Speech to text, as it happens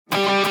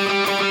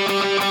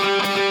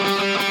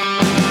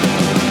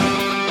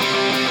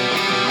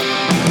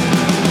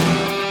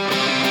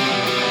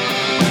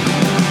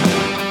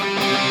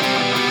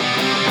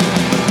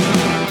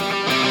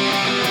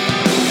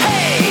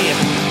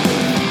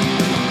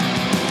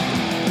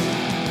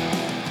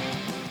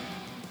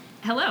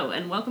Hello,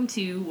 and welcome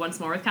to Once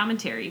More with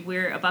Commentary.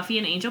 We're a Buffy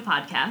and Angel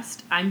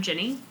podcast. I'm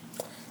Jenny.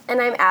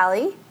 And I'm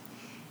Allie.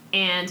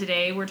 And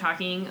today we're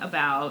talking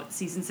about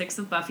Season 6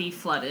 of Buffy,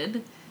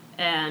 Flooded,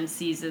 and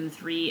Season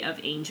 3 of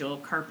Angel,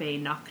 Carpe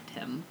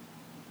Noctem.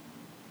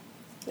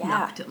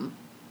 Yeah. Noctem.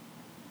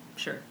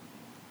 Sure.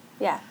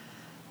 Yeah.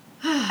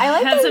 I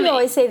like that you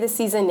always say the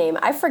season name.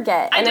 I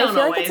forget. And I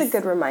feel like it's a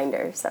good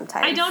reminder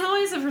sometimes. I don't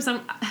always, for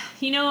some...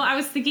 You know, I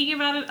was thinking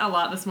about it a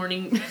lot this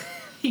morning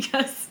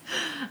because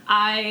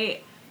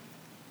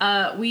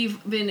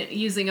we've been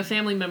using a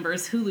family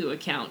member's Hulu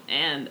account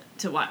and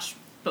to watch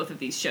both of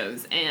these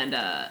shows, and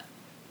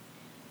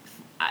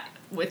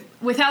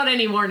without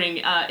any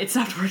warning, it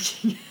stopped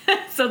working.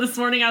 So this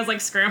morning I was like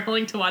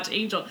scrambling to watch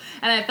Angel,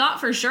 and I thought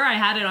for sure I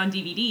had it on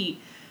DVD,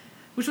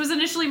 which was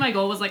initially my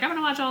goal, was like, I'm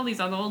gonna watch all these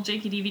on the old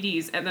janky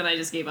DVDs, and then I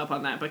just gave up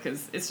on that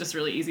because it's just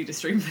really easy to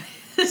stream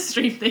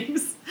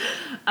things.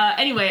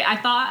 Anyway, I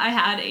thought I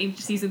had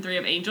season 3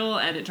 of Angel,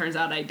 and it turns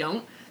out I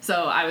don't.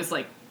 So I was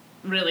like,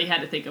 really had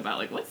to think about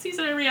like, what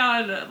season are we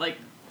on? Like,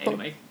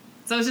 anyway.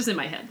 So it was just in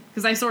my head.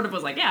 Because I sort of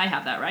was like, yeah, I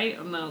have that, right?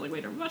 And then I was like,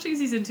 wait, are we watching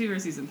season 2 or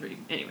season 3?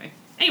 Anyway,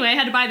 I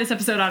had to buy this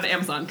episode on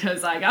Amazon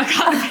because I got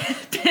caught in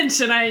a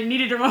pinch and I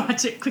needed to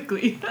watch it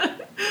quickly. I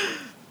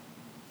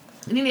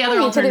think the other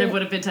alternative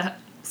would have been to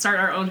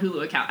start our own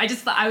Hulu account. I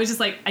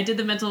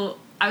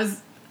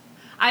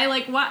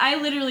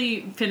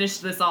literally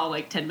finished this all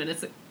like 10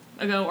 minutes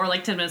ago, or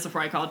like 10 minutes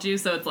before I called you,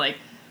 so it's like,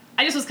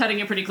 I just was cutting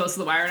it pretty close to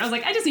the wire, and I was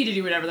like, I just need to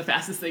do whatever the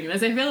fastest thing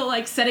is. I feel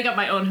like setting up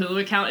my own Hulu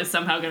account is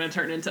somehow going to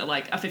turn into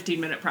like a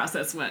 15-minute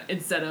process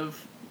instead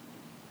of,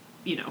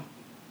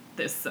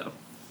 this, so.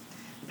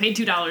 I paid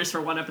 $2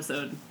 for one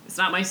episode. It's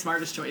not my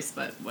smartest choice,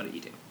 but what do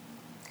you do?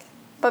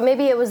 But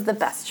maybe it was the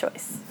best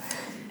choice.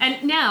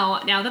 And now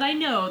that I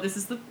know this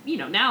is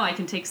now I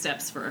can take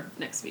steps for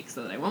next week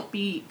so that I won't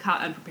be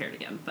caught unprepared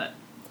again, but.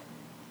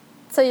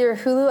 So your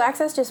Hulu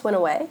access just went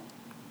away?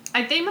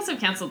 They must have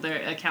canceled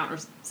their account or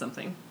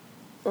something.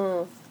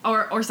 Mm.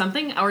 Or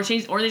something, or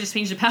they just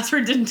changed the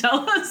password, didn't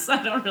tell us.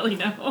 I don't really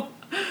know.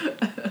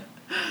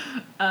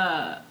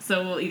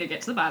 So we'll either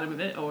get to the bottom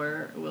of it,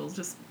 or we'll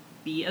just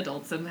be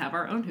adults and have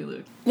our own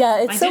Hulu.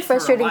 Yeah, it's so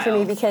frustrating for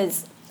me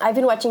because I've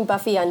been watching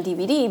Buffy on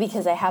DVD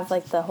because I have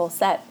like the whole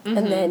set,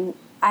 and then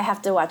I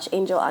have to watch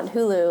Angel on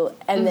Hulu,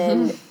 and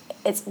then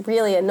it's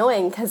really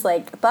annoying because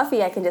like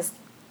Buffy I can just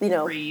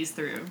breeze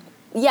through.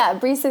 Yeah,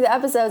 breeze through the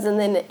episodes, and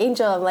then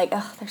Angel I'm like,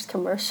 oh, there's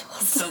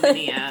commercials. So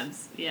many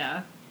ads,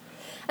 yeah.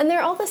 And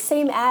they're all the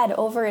same ad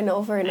over and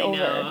over and over. I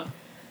know.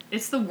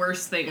 It's the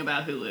worst thing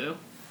about Hulu.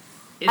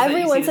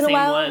 Every once in a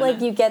while,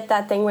 like, you get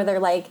that thing where they're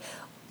like,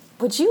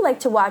 would you like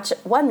to watch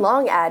one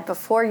long ad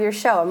before your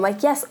show? I'm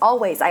like, yes,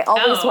 always. I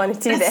always want to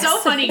do this. It's so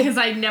funny because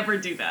I never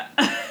do that.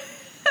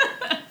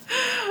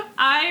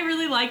 I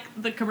really like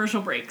the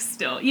commercial breaks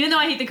still. Even though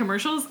I hate the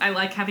commercials, I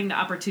like having the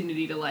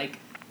opportunity to, like,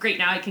 great,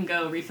 now I can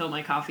go refill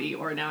my coffee,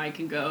 or now I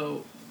can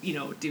go,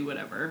 do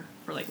whatever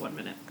for, like, 1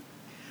 minute.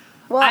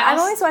 Well, I'm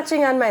always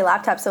watching on my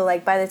laptop, so,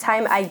 like, by the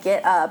time I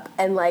get up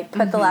and, like,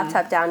 put the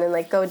laptop down and,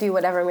 like, go do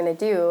whatever I'm going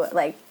to do,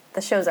 like, the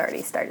show's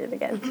already started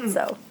again,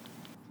 so.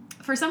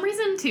 For some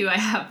reason, too, I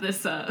have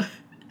this, I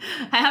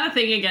have a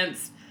thing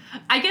against,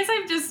 I guess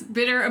I'm just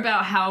bitter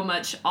about how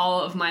much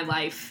all of my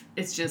life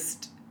is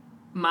just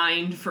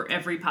mined for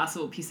every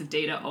possible piece of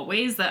data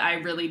always, that I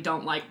really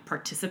don't like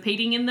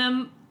participating in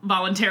them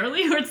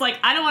voluntarily, where it's like,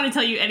 I don't want to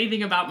tell you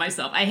anything about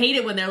myself. I hate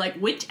it when they're like,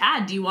 which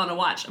ad do you want to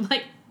watch? I'm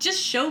like, just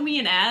show me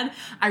an ad.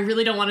 I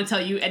really don't want to tell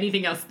you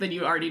anything else than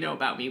you already know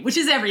about me, which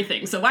is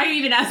everything. So why are you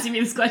even asking me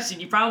this question?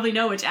 You probably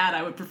know which ad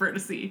I would prefer to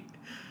see.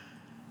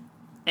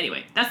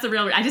 Anyway, that's the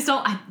real...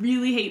 I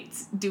really hate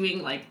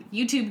doing, like,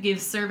 YouTube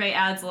gives survey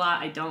ads a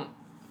lot. I don't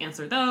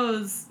answer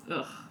those.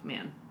 Ugh,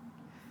 man.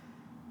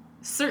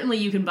 Certainly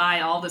you can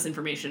buy all this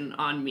information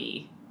on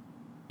me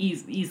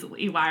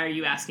easily. Why are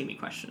you asking me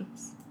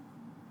questions?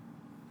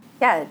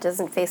 Yeah,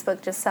 doesn't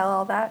Facebook just sell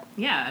all that?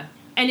 Yeah.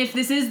 And if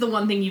this is the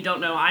one thing you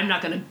don't know, I'm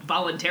not going to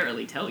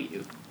voluntarily tell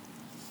you.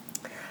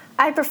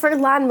 I prefer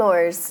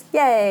lawnmowers.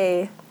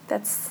 Yay.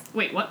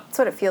 Wait, what? That's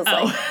what it feels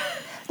like.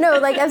 No,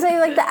 like, I'm saying,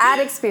 like, the ad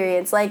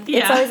experience. Like,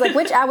 it's always like,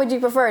 which ad would you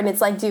prefer? And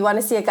it's like, do you want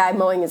to see a guy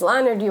mowing his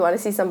lawn, or do you want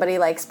to see somebody,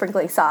 like,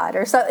 sprinkling sod,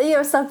 or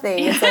something?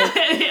 It's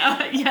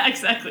like, yeah,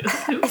 exactly.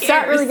 Who cares? It's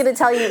not really going to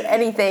tell you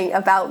anything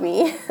about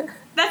me.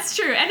 That's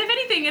true. And if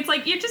anything, it's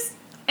like, you're just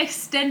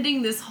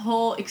extending this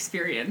whole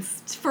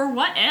experience. For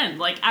what end?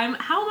 Like, how am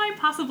I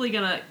possibly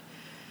going to...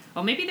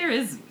 Well, maybe there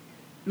is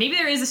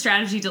a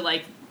strategy to,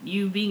 like,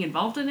 you being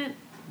involved in it.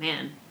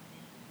 Man,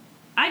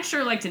 I'd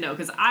sure like to know,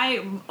 because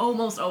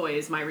almost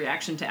always, my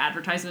reaction to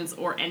advertisements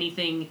or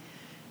anything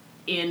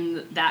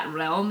in that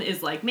realm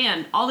is like,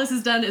 man, all this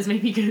has done is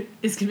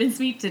convince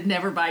me to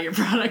never buy your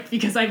product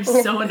because I'm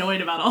so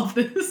annoyed about all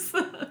this.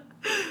 Ugh.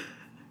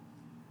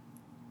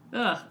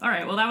 All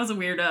right, well, that was a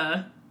weird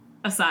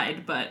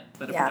aside, but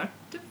a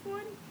productive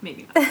one?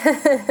 Maybe not.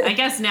 I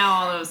guess now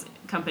all those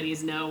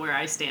companies know where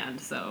I stand,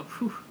 so...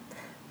 Whew.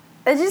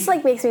 It just,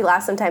 like, makes me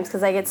laugh sometimes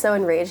because I get so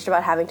enraged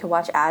about having to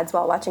watch ads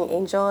while watching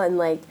Angel, and,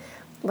 like,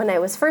 when I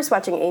was first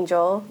watching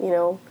Angel,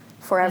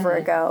 forever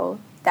ago,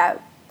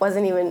 that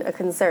wasn't even a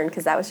concern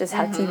because that was just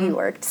how TV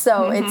worked.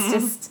 So it's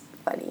just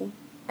funny.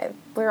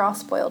 We're all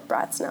spoiled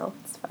brats now.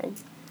 It's fine.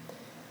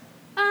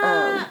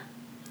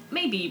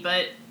 Maybe,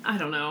 but I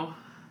don't know.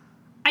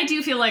 I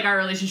do feel like our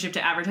relationship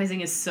to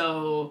advertising is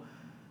so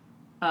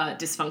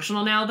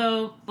dysfunctional now,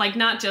 though. Like,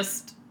 not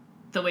just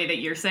the way that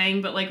you're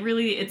saying, but, like,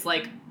 really it's,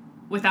 like,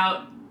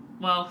 without...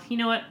 Well, you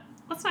know what?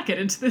 Let's not get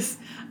into this.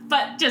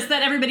 But just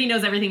that everybody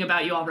knows everything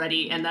about you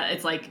already, and that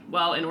it's like,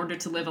 well, in order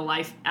to live a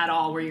life at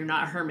all where you're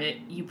not a hermit,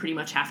 you pretty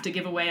much have to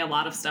give away a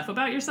lot of stuff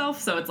about yourself.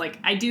 So it's like,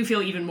 I do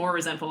feel even more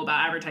resentful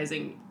about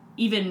advertising,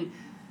 even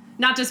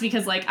not just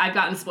because, like, I've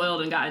gotten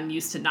spoiled and gotten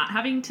used to not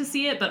having to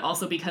see it, but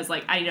also because,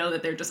 like, I know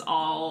that they're just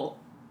all...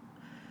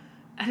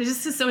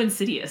 It's just so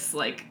insidious.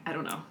 Like, I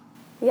don't know.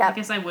 Yeah. I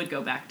guess I would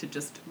go back to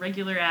just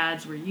regular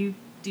ads where you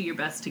do your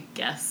best to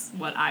guess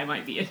what I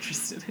might be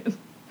interested in.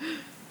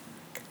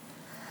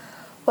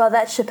 Well,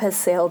 that ship has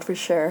sailed for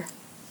sure.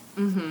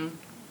 Mm-hmm.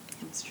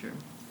 It's true.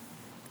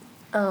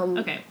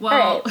 Okay,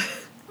 well, right.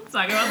 Let's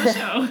talk about the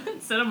show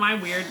instead of my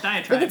weird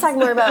diatribes. We can talk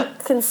more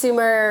about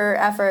consumer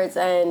efforts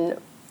and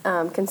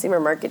consumer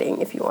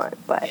marketing if you want,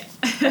 but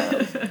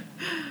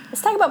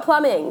let's talk about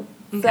plumbing.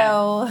 Okay.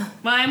 So,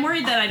 well, I'm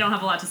worried that I don't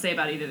have a lot to say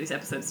about either of these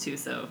episodes, too,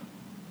 so...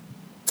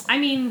 I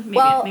mean,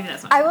 maybe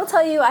that's not true. I will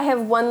tell you, I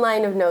have one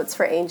line of notes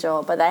for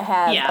Angel, but I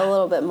have a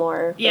little bit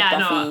more with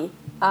Buffy.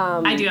 No,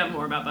 I do have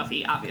more about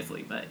Buffy,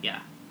 obviously, but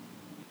yeah.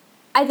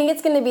 I think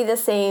it's going to be the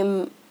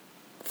same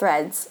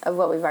threads of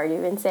what we've already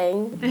been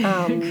saying.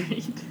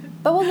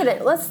 But we'll get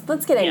it.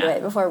 Let's get into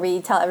it before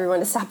we tell everyone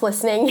to stop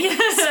listening.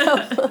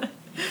 So,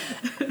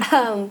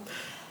 all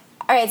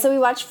right, so we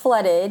watched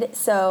Flooded.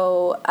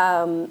 So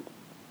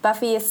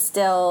Buffy is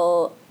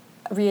still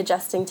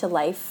readjusting to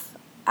life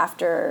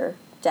after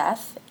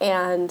death,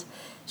 and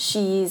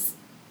she's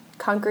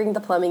conquering the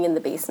plumbing in the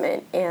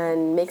basement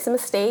and makes a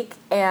mistake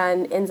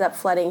and ends up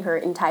flooding her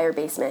entire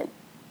basement.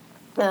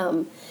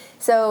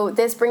 So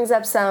this brings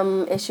up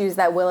some issues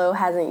that Willow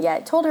hasn't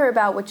yet told her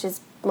about, which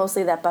is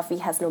mostly that Buffy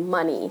has no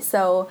money.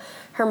 So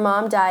her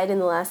mom died in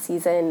the last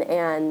season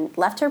and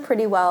left her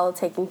pretty well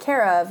taken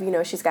care of.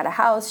 She's got a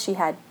house, she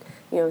had,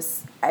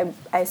 I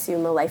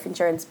assume a life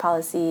insurance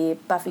policy.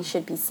 Buffy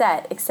should be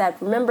set,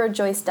 except remember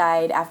Joyce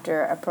died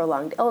after a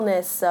prolonged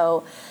illness,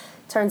 so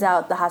turns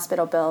out the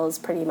hospital bills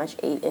pretty much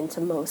ate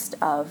into most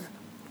of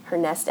her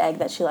nest egg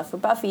that she left for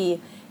Buffy,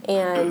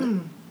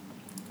 and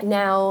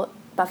now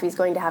Buffy's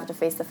going to have to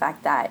face the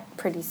fact that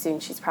pretty soon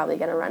she's probably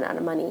going to run out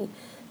of money.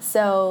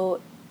 So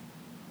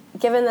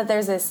given that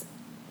there's this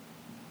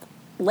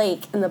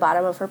lake in the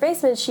bottom of her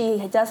basement,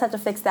 she does have to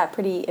fix that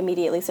pretty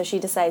immediately, so she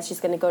decides she's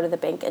going to go to the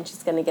bank and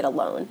she's going to get a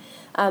loan.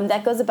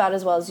 That goes about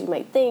as well as you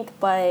might think,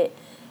 but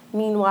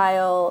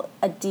meanwhile,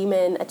 a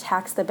demon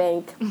attacks the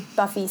bank.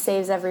 Buffy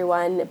saves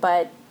everyone,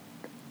 but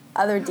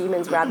other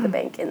demons rob the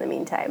bank in the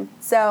meantime.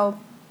 So,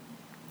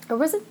 or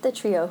was it the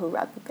trio who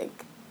robbed the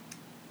bank?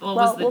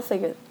 Well, we'll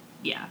figure.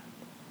 Yeah.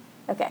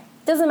 Okay.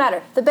 Doesn't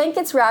matter. The bank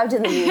gets robbed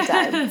in the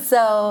meantime.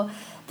 So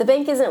the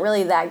bank isn't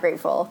really that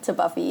grateful to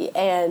Buffy,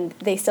 and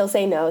they still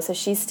say no, so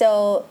she's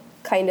still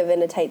kind of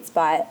in a tight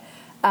spot.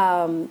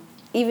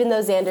 Even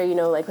though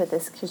Xander, like with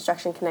this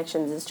Construction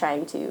Connections, is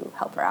trying to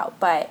help her out.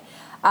 But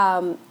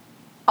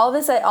all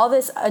this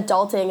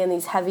adulting and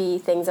these heavy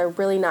things are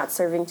really not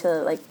serving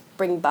to, like,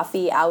 bring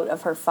Buffy out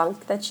of her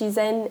funk that she's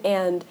in.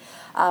 And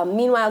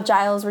meanwhile,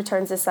 Giles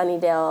returns to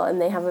Sunnydale,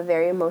 and they have a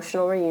very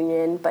emotional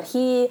reunion. But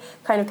he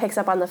kind of picks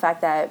up on the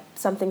fact that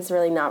something's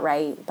really not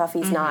right.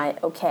 Buffy's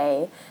not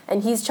okay.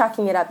 And he's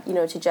chalking it up,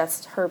 to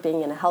just her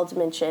being in a hell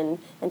dimension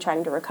and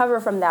trying to recover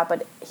from that.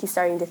 But he's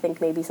starting to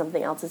think maybe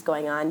something else is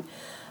going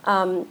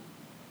on.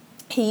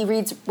 He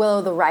reads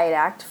Willow the Riot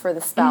Act for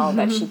the spell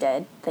that she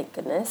did, thank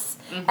goodness.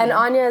 And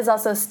Anya is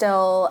also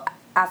still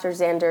after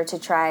Xander to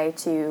try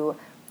to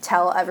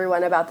tell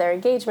everyone about their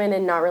engagement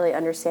and not really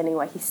understanding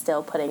why he's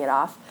still putting it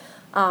off.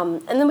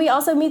 And then we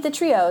also meet the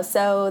trio.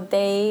 So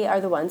they are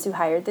the ones who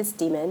hired this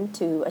demon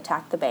to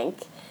attack the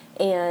bank.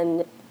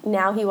 And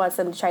now he wants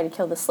them to try to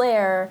kill the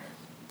Slayer,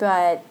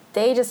 but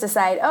they just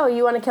decide, oh,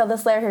 you want to kill the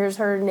Slayer? Here's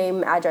her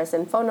name, address,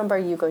 and phone number.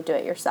 You go do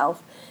it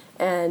yourself.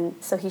 And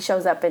so he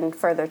shows up and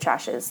further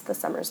trashes the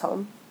Summers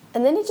home.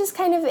 And then it just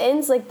kind of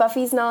ends, like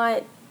Buffy's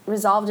not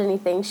resolved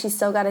anything. She's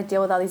still got to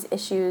deal with all these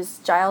issues.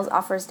 Giles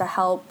offers to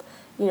help,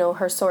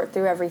 her sort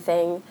through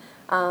everything.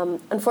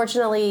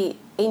 Unfortunately,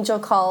 Angel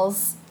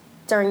calls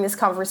during this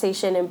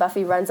conversation, and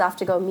Buffy runs off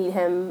to go meet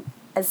him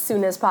as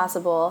soon as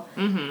possible,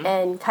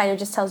 and kind of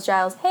just tells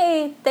Giles,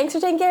 hey, thanks for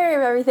taking care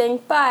of everything,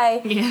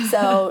 bye. Yeah.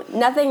 So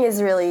nothing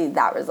is really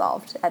that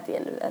resolved at the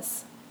end of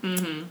this.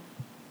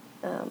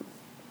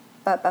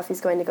 But Buffy's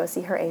going to go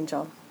see her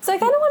angel. So I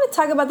kind of want to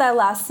talk about that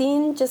last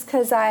scene, just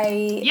because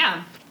especially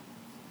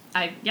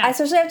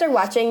after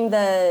watching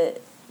the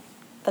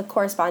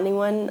corresponding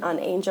one on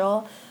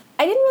Angel,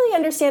 I didn't really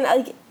understand,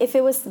 like, if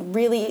it was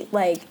really,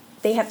 like,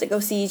 they have to go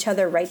see each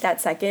other right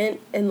that second,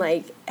 and,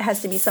 like, it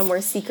has to be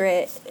somewhere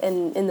secret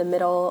and in the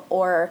middle,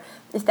 or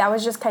if that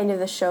was just kind of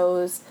the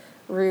show's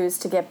ruse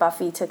to get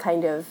Buffy to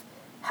kind of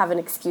have an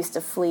excuse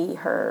to flee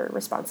her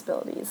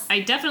responsibilities. I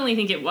definitely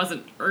think it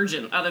wasn't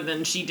urgent, other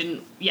than she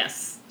didn't...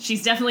 Yes,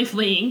 she's definitely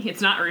fleeing.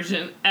 It's not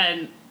urgent.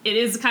 And it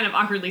is kind of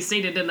awkwardly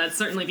stated, and that's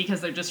certainly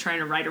because they're just trying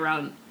to write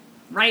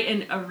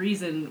in a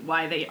reason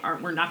why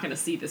we're not going to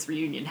see this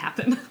reunion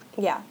happen.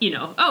 Yeah. You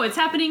know, it's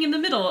happening in the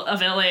middle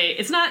of LA.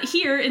 It's not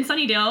here in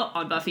Sunnydale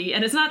on Buffy,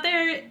 and it's not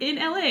there in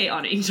LA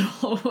on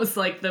Angel, was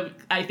like the,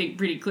 I think,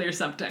 pretty clear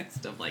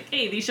subtext of like,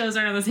 hey, these shows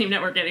aren't on the same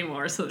network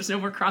anymore, so there's no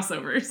more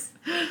crossovers.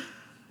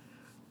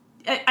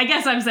 I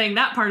guess I'm saying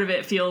that part of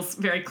it feels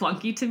very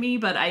clunky to me,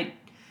 but I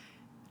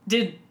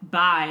did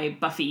buy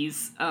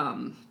Buffy's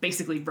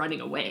basically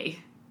running away.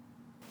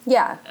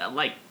 Yeah.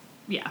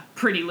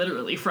 Pretty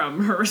literally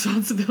from her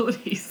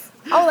responsibilities.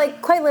 Oh,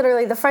 like, quite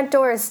literally, the front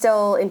door is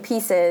still in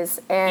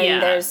pieces,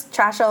 and there's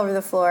trash all over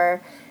the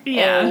floor,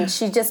 and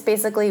she just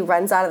basically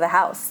runs out of the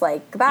house,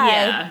 like,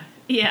 goodbye.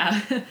 Yeah.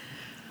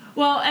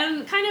 Well,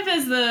 and kind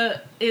of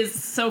is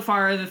so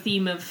far the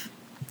theme of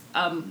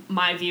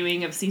my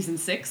viewing of season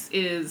 6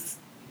 is,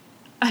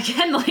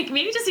 again, like,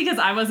 maybe just because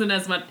I wasn't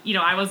as much,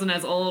 I wasn't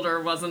as old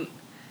or wasn't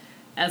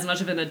as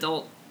much of an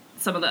adult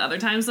some of the other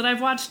times that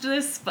I've watched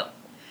this, but,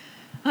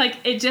 like,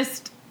 it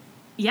just,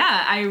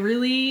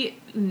 I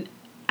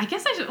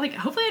guess I should, like,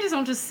 hopefully I just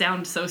don't just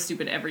sound so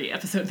stupid every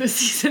episode this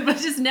season, but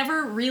it just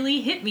never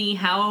really hit me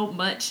how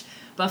much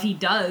Buffy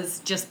does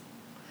just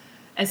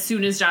as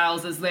soon as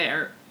Giles is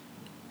there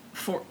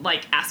for,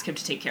 like, ask him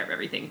to take care of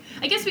everything.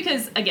 I guess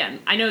because, again,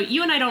 I know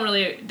you and I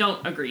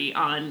don't agree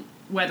on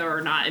whether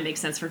or not it makes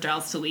sense for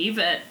Giles to leave,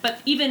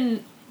 but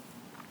even,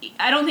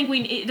 I don't think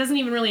it doesn't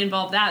even really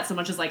involve that so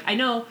much as, like, I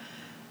know,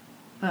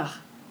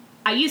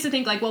 I used to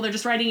think, like, well, they're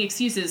just writing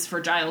excuses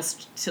for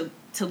Giles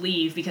to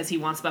leave because he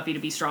wants Buffy to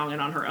be strong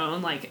and on her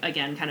own, like,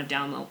 again, kind of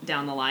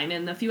down the line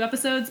in a few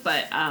episodes,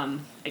 but I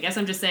guess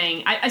I'm just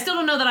saying, I still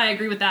don't know that I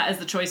agree with that as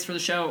the choice for the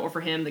show or for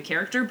him, the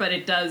character, but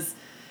it does,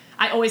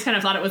 I always kind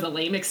of thought it was a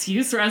lame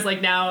excuse, whereas,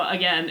 like, now,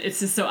 again,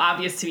 it's just so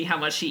obvious to me how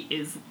much she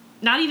is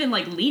not even,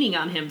 like, leaning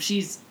on him,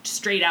 she's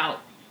straight out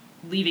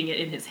leaving it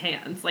in his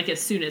hands, like, as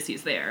soon as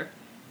he's there.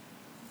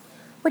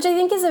 Which I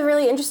think is a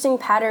really interesting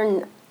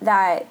pattern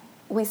that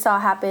we saw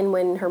happen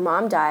when her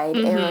mom died,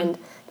 and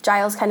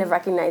Giles kind of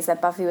recognized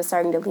that Buffy was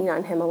starting to lean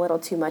on him a little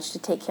too much to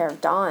take care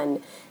of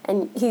Dawn,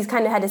 and he's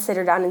kind of had to sit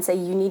her down and say,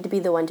 you need to be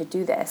the one to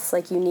do this,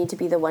 like, you need to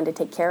be the one to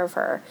take care of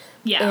her.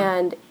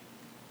 Yeah.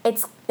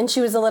 And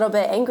she was a little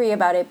bit angry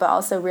about it, but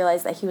also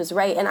realized that he was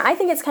right, and I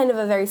think it's kind of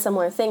a very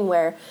similar thing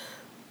where,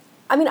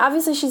 I mean,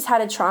 obviously she's had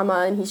a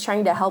trauma and he's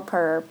trying to help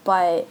her,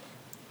 but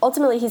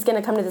ultimately he's going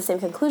to come to the same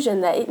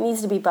conclusion that it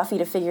needs to be Buffy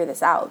to figure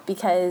this out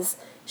because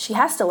she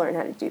has to learn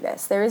how to do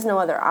this. There is no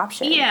other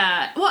option.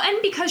 Yeah. Well, and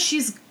because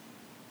she's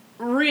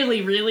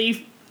really,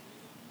 really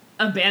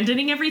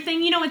abandoning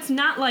everything, it's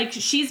not like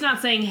she's not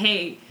saying,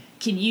 hey,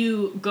 can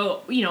you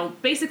go,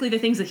 basically the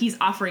things that he's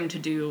offering to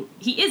do,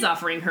 he is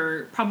offering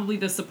her probably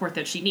the support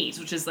that she needs,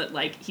 which is that,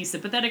 like, he's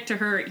sympathetic to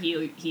her,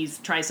 he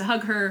tries to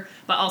hug her,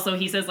 but also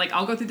he says, like,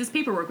 I'll go through this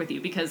paperwork with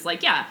you because,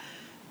 like, yeah,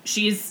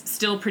 she's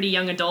still pretty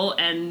young adult,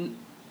 and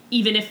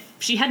even if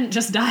she hadn't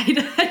just died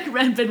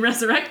and been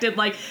resurrected,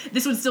 like,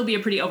 this would still be a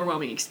pretty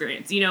overwhelming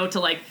experience, to,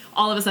 like,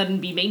 all of a sudden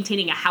be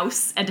maintaining a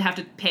house and to have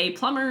to pay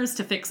plumbers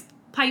to fix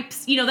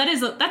pipes,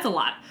 that's a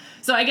lot.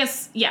 So I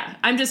guess, yeah,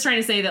 I'm just trying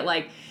to say that,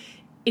 like,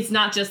 it's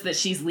not just that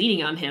she's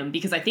leaning on him,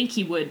 because I think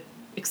he would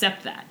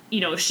accept that.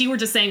 If she were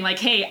just saying, like,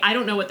 hey, I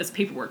don't know what this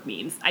paperwork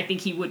means, I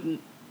think he wouldn't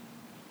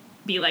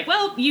be like,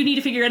 well, you need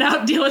to figure it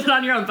out, deal with it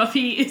on your own.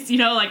 Buffy is,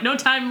 like, no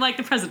time like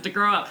the present to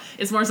grow up.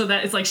 It's more so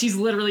that it's like she's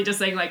literally just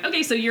saying, like,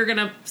 okay, so you're going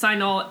to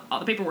sign all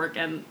the paperwork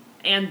and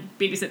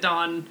babysit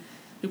Dawn,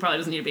 who probably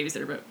doesn't need a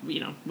babysitter, but,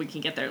 we can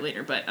get there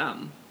later. But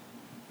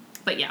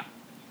yeah.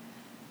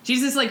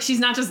 She's just, like, she's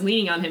not just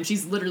leaning on him,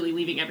 she's literally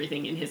leaving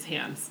everything in his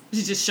hands.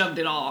 She just shoved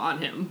it all on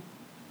him.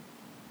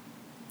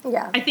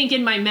 Yeah. I think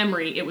in my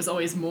memory, it was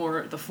always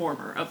more the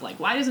former of, like,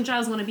 why doesn't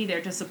Giles want to be there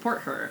to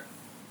support her?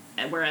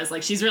 Whereas,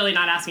 like, she's really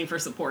not asking for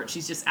support.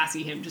 She's just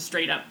asking him just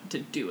straight up to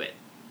do it.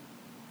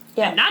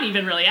 Yeah. And not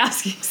even really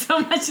asking so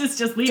much as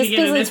just leaving it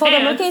in his hands. Just told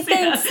him, okay,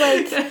 thanks,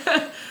 like,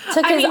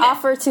 took his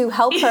offer to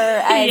help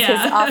her as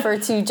his offer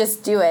to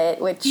just do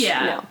it, which,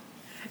 no.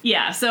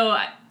 Yeah, so,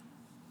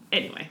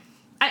 anyway.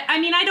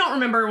 I mean, I don't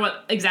remember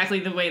what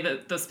exactly the way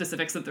that the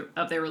specifics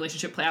of their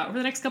relationship play out over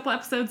the next couple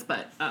episodes,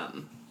 but,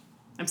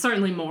 I'm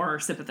certainly more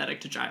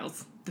sympathetic to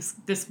Giles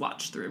this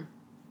watch through.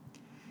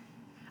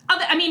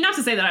 I mean, not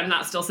to say that I'm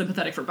not still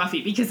sympathetic for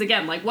Buffy, because,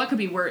 again, like, what could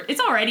be worse?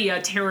 It's already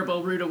a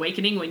terrible, rude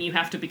awakening when you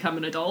have to become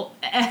an adult,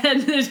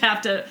 and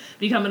have to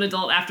become an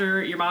adult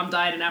after your mom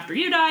died, and after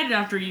you died, and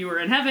after you were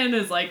in heaven,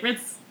 is, like,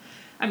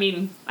 I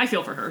mean, I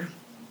feel for her.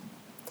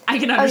 I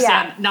can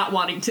understand not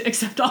wanting to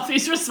accept all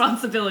these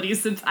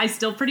responsibilities, since I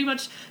still pretty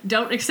much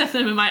don't accept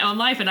them in my own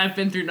life, and I've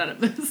been through none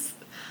of this.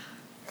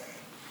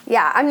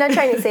 Yeah, I'm not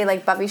trying to say,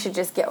 like, Buffy should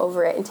just get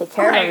over it and take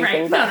care of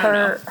everything, but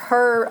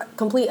her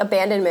complete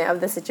abandonment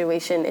of the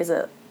situation is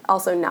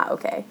also not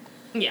okay.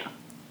 Yeah.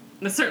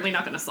 It's certainly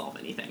not going to solve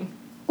anything.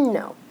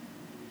 No.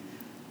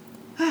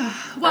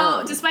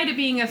 Well, despite it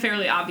being a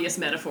fairly obvious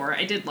metaphor,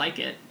 I did like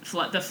it.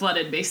 The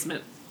flooded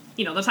basement.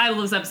 You know, the title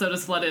of this episode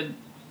is Flooded.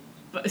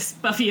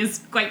 Buffy is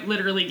quite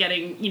literally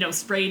getting,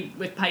 sprayed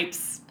with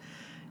pipes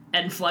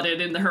and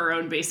flooded into her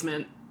own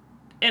basement.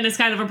 And it's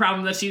kind of a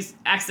problem that she's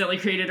accidentally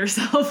created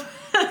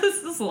herself.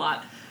 This is a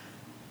lot.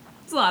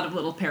 It's a lot of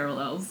little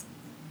parallels.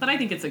 But I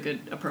think it's a good,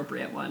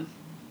 appropriate one.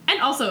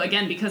 And also,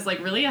 again, because,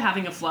 really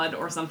having a flood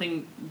or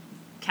something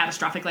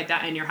catastrophic like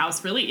that in your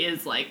house really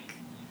is,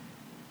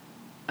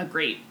 a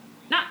great,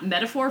 not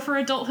metaphor for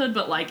adulthood,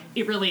 but,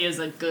 it really is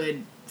a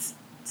good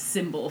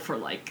symbol for,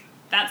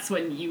 that's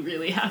when you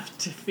really have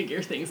to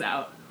figure things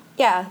out.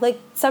 Yeah,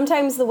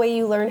 sometimes the way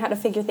you learn how to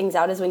figure things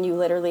out is when you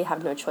literally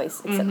have no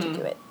choice except to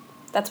do it.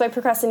 That's why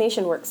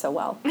procrastination works so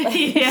well.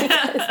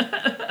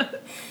 Yeah.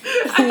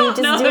 You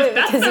just do it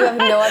because you have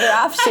no other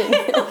option.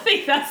 I don't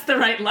think that's the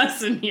right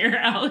lesson here,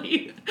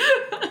 Allie.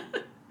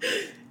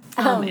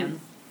 Man.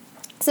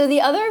 So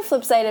the other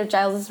flip side of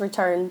Giles'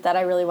 return that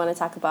I really want to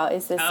talk about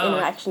is this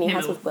interaction he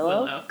has with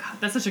Willow. God,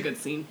 that's such a good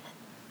scene.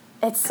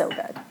 It's so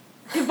good.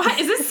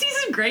 Is this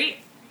season great?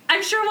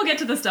 I'm sure we'll get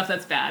to the stuff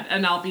that's bad,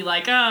 and I'll be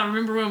like,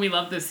 remember when we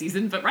loved this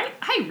season? But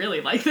I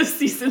really like this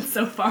season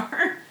so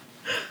far.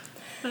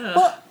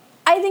 Well,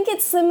 I think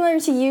it's similar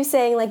to you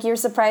saying, you're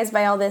surprised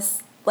by all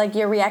this,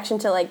 your reaction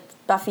to,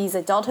 Buffy's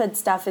adulthood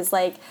stuff is,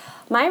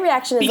 my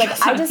reaction is,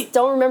 I just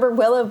don't remember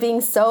Willow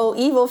being so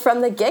evil from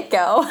the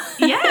get-go.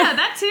 Yeah,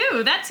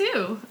 that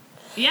too.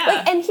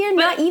 Yeah. And here,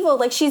 not evil.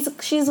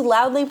 She's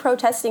loudly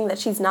protesting that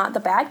she's not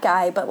the bad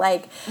guy, but,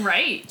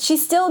 right.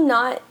 she's still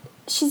not...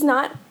 She's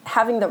not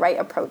having the right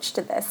approach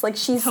to this.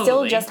 She's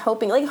still just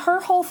hoping.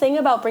 Her whole thing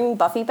about bringing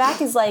Buffy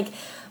back is,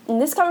 in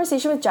this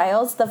conversation with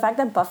Giles, the fact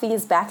that Buffy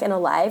is back and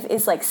alive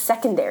is,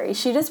 secondary.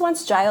 She just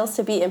wants Giles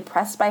to be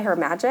impressed by her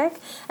magic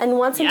and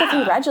wants him to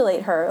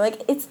congratulate her.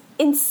 It's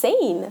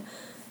insane.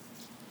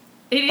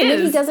 It is. And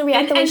then he doesn't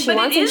react the way she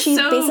wants, and she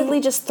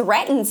basically just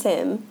threatens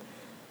him.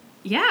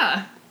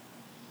 Yeah.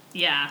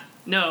 Yeah.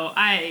 No,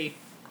 I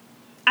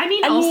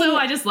also,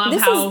 I just love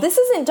how... This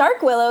isn't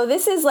Dark Willow.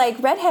 This is,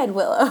 Redhead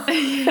Willow.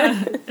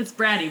 Yeah, it's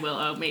Bratty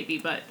Willow, maybe,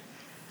 but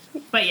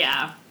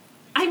yeah.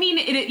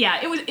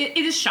 It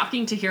is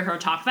shocking to hear her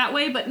talk that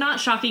way, but not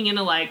shocking in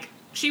a,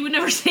 she would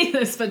never say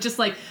this, but just,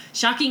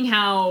 shocking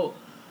how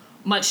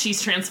much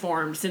she's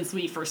transformed since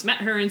we first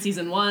met her in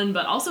season 1,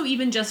 but also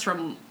even just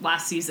from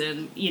last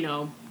season,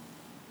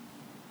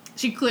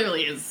 she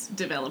clearly is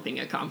developing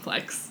a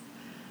complex.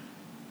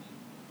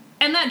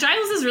 And that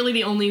Giles is really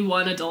the only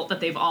one adult that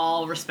they've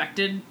all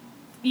respected,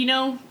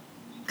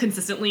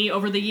 consistently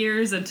over the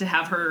years, and to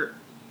have her,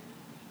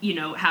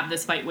 have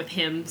this fight with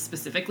him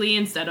specifically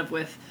instead of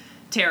with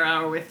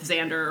Tara or with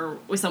Xander or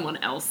with someone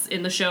else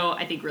in the show,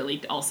 I think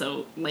really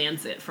also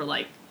lands it for,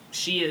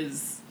 she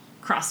is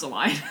crossed a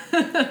line.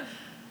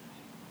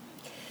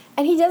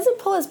 And he doesn't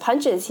pull his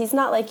punches. He's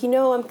not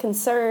I'm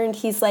concerned.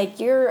 He's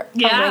you're a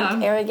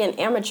rank, arrogant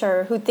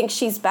amateur who thinks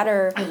she's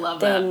better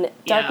than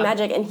dark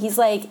magic. And he's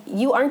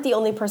you aren't the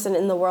only person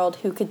in the world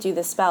who could do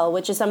this spell,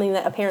 which is something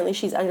that apparently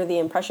she's under the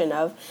impression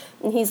of.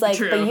 And he's but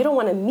you don't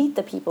want to meet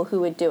the people who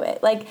would do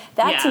it.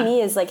 That to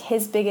me is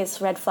his biggest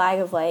red flag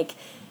of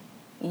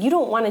you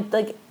don't want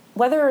to,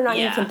 whether or not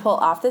you can pull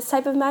off this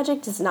type of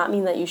magic does not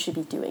mean that you should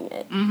be doing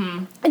it.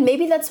 Mm-hmm. And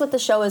maybe that's what the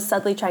show is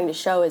subtly trying to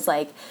show is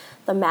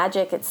the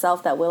magic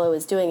itself that Willow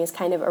is doing is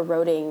kind of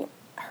eroding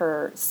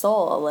her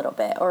soul a little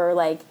bit, or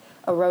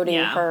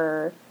eroding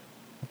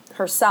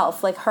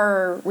herself.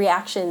 Her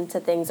reaction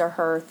to things or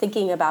her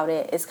thinking about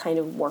it is kind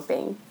of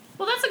warping.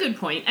 Well, that's a good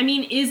point.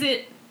 Is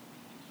it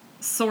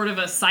sort of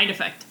a side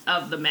effect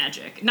of the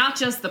magic? Not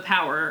just the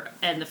power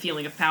and the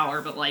feeling of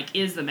power, but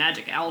is the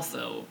magic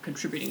also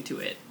contributing to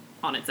it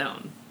on its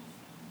own?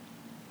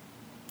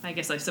 I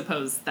guess I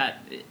suppose that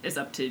is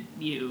up to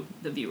you,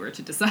 the viewer,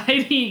 to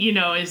decide.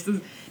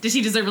 Does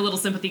she deserve a little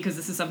sympathy because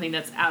this is something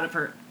that's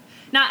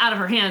not out of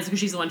her hands because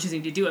she's the one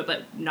choosing to do it,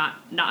 but not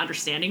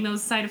understanding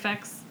those side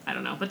effects? I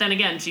don't know. But then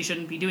again, she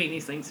shouldn't be doing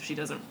these things if she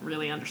doesn't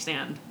really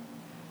understand.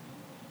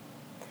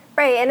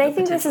 Right, and I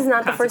think this is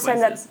not the first time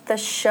that the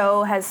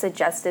show has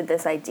suggested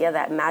this idea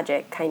that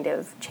magic kind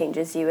of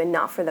changes you and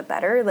not for the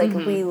better.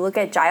 We look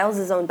at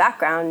Giles' own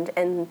background,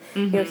 and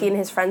he and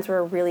his friends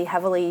were really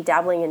heavily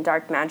dabbling in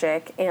dark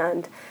magic,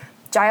 and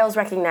Giles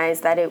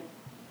recognized that it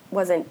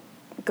wasn't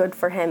good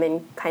for him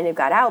and kind of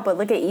got out. But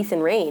look at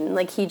Ethan Rayne.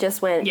 He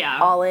just went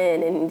all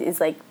in and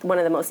is, one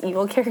of the most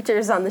evil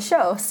characters on the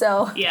show.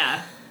 So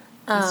yeah,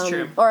 that's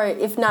true. Or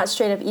if not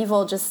straight up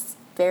evil, just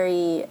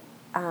very...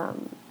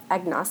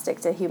 agnostic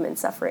to human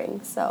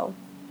suffering, so.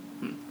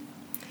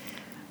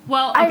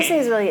 Well, okay. I would say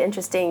it's really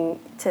interesting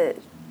to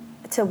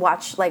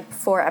watch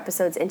 4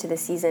 episodes into the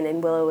season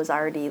and Willow was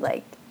already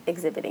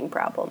exhibiting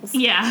problems.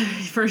 Yeah,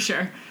 for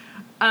sure.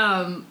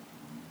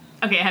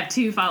 Okay, I have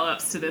 2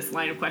 follow-ups to this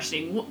line of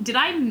questioning.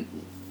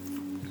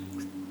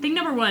 Thing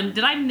number 1,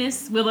 did I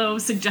miss Willow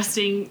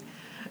suggesting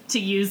to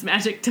use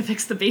magic to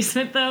fix the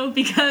basement, though?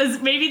 Because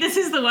maybe this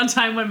is the one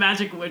time when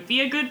magic would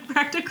be a good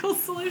practical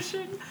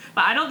solution,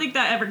 but I don't think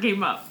that ever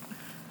came up.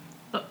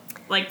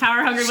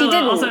 Power hungry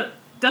Willow also...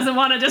 doesn't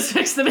want to just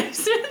fix the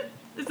basement.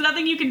 There's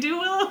nothing you can do,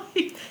 Willow.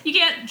 You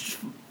can't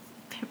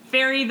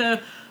ferry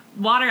the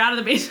water out of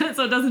the basement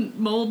so it doesn't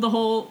mold the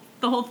whole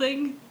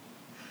thing.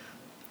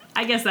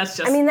 I guess that's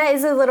just... I mean, that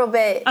is a little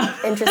bit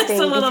interesting. It's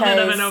a little bit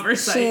of an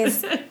oversight.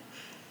 She's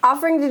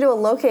offering to do a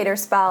locator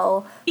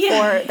spell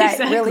that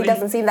really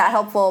doesn't seem that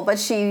helpful, but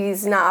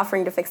she's not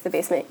offering to fix the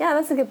basement. Yeah,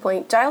 that's a good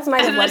point. Giles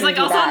might have let her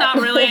do also that. not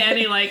really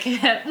any, like...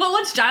 Well,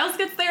 once Giles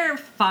gets there,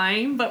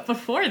 fine, but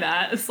before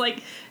that, it's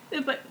like...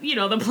 But, you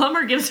know, the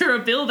plumber gives her a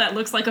bill that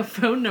looks like a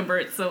phone number.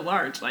 It's so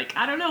large. Like,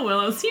 I don't know,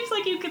 Willow. Seems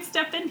like you could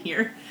step in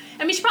here.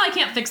 I mean, she probably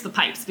can't fix the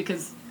pipes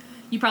because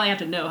you probably have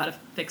to know how to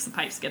fix the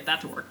pipes to get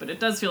that to work. But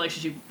it does feel like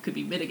she could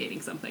be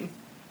mitigating something.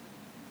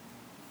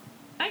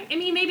 I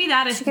mean, maybe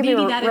that is... She could be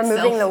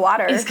removing the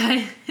water. Is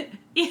kind of,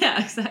 yeah,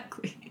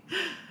 exactly.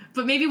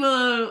 But maybe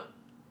Willow,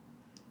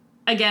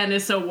 again,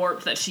 is so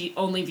warped that she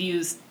only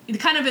views...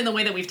 Kind of in the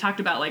way that we've talked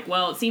about, like,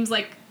 well, it seems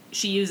like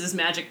she uses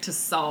magic to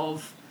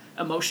solve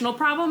emotional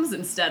problems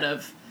instead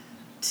of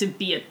to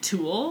be a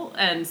tool,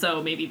 and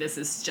so maybe this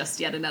is just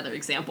yet another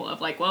example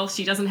of like, well,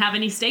 she doesn't have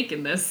any stake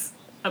in this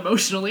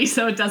emotionally,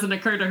 so it doesn't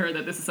occur to her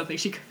that this is something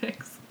she could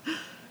fix.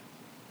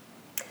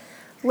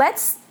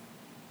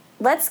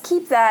 Let's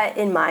keep that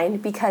in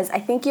mind, because I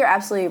think you're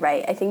absolutely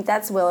right. I think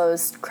that's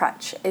Willow's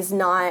crutch, is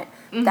not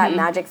that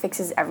magic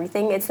fixes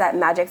everything. It's that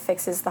magic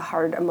fixes the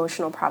hard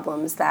emotional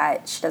problems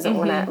that she doesn't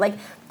want to, like,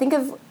 think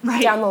of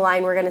down the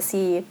line, we're going to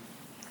see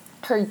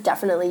her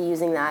definitely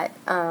using that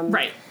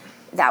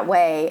that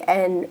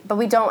way, but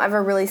we don't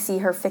ever really see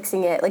her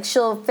fixing it. Like,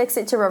 she'll fix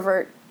it to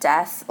revert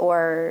death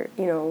or,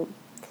 you know,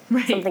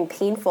 something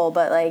painful,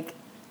 but like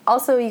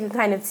also you can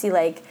kind of see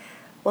like,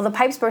 well, the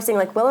pipes bursting,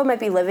 like Willow might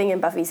be living in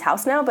Buffy's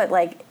house now, but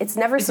like it's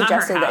never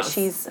suggested that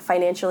she's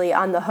financially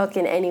on the hook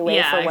in any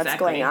way for what's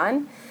going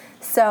on.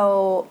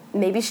 So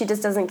maybe she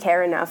just doesn't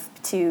care enough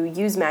to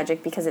use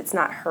magic because it's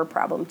not her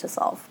problem to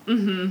solve.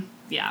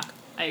 Yeah,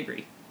 I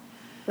agree.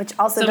 Which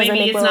also doesn't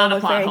make Willow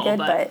look very good,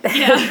 but...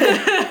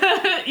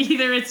 Yeah.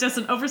 Either it's just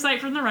an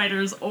oversight from the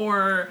writers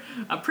or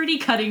a pretty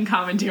cutting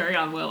commentary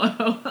on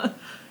Willow.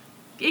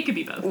 It could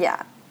be both.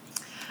 Yeah.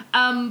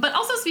 But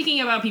also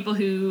speaking about people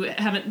who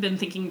haven't been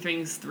thinking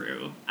things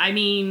through, I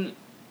mean,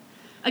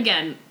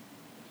 again,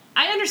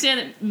 I understand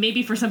that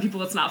maybe for some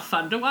people it's not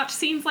fun to watch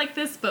scenes like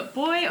this, but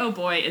boy, oh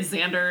boy, is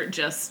Xander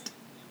just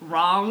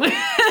wrong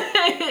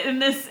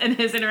in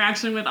his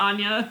interaction with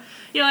Anya.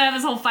 You know, they have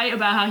this whole fight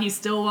about how he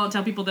still won't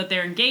tell people that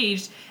they're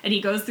engaged, and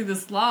he goes through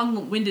this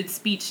long-winded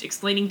speech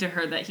explaining to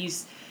her that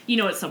he's, you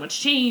know, it's so much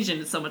change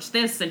and it's so much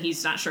this, and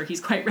he's not sure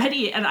he's quite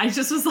ready. And I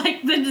just was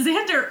like, then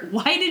Xander,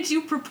 why did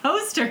you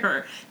propose to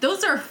her?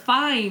 Those are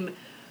fine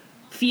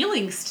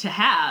feelings to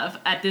have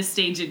at this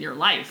stage in your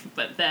life,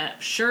 but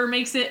that sure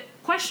makes it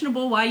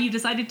questionable why you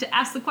decided to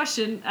ask the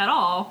question at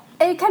all.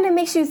 It kind of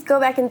makes you go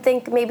back and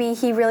think maybe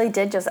he really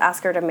did just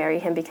ask her to marry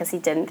him because he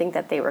didn't think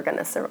that they were going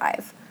to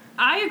survive.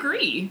 I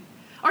agree.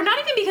 Or not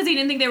even because he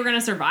didn't think they were going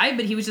to survive,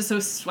 but he was just so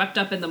swept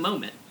up in the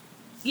moment.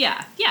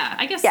 Yeah,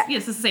 I guess, yes,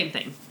 it's the same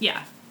thing.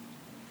 Yeah,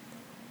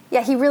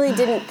 he really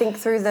didn't think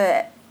through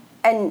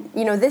and,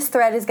 you know, this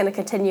thread is going to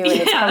continue,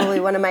 and it's probably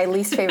one of my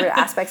least favorite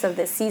aspects of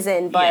this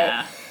season,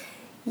 but,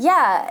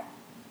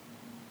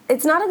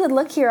 it's not a good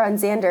look here on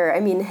Xander. I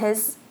mean,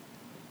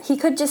 he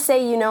could just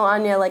say, you know,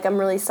 Anya, like, I'm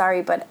really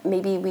sorry, but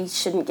maybe we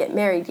shouldn't get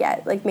married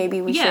yet. Like,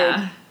 maybe we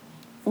should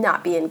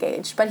not be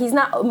engaged. But he's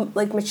not,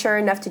 like, mature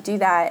enough to do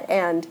that,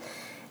 and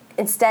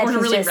instead he's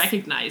really just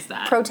recognize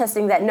that.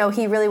 Protesting that, no,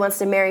 he really wants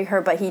to marry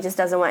her, but he just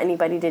doesn't want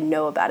anybody to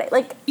know about it.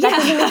 Like, that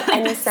doesn't make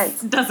any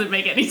sense. Doesn't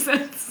make any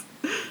sense.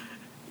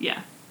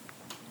 Yeah.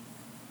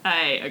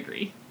 I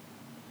agree.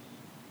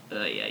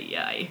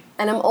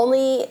 And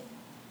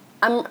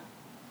I'm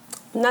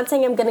not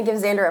saying I'm going to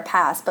give Xander a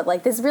pass, but,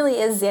 like, this really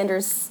is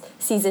Xander's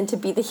season to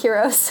be the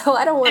hero, so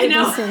I don't want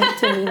to be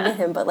too mean to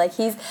him, but, like,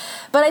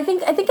 but I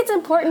think it's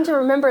important to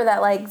remember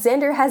that, like,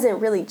 Xander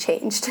hasn't really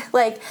changed.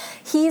 Like,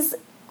 he's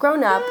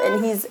grown up,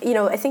 and he's, you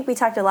know, I think we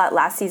talked a lot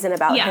last season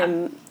about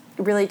him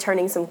really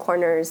turning some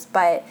corners,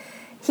 but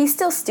he's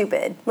still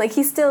stupid. Like,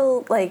 he's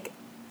still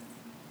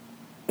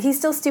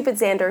stupid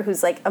Xander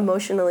who's, like,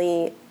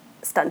 emotionally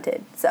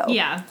stunted, so.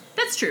 Yeah,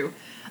 that's true.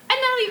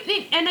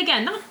 And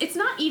again, it's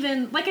not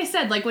even, like I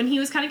said, like when he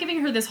was kind of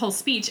giving her this whole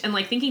speech and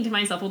like thinking to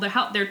myself, well,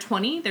 they're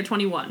 20, they're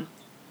 21.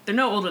 They're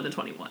no older than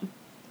 21.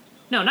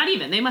 No, not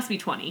even. They must be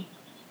 20.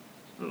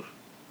 Oof.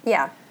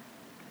 Yeah.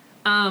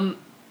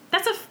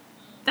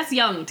 That's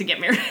young to get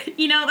married.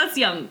 You know, that's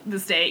young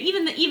this day.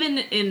 Even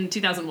in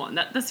 2001,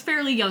 that's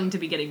fairly young to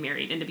be getting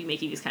married and to be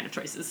making these kind of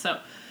choices. So,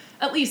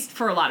 at least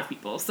for a lot of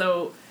people.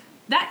 So,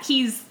 that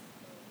he's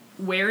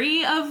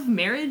wary of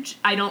marriage,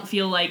 I don't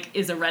feel like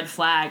is a red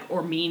flag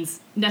or means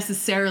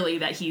necessarily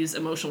that he's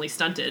emotionally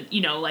stunted. You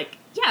know, like,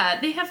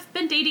 yeah, they have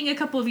been dating a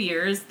couple of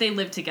years, they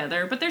live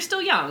together, but they're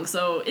still young,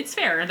 so it's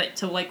fair that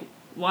to, like,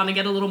 want to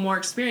get a little more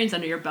experience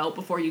under your belt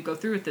before you go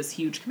through with this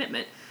huge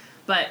commitment.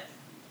 But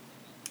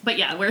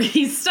yeah, where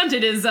he's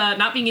stunted is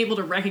not being able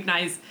to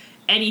recognize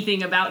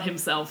anything about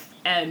himself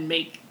and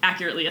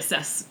accurately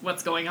assess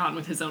what's going on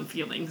with his own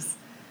feelings.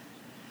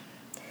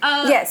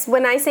 Yes,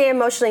 when I say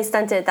emotionally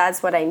stunted,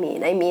 that's what I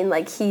mean. I mean,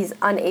 like, he's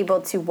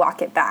unable to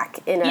walk it back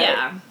in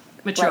a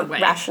mature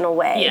way. Rational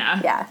way.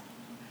 Yeah.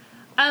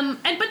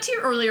 But to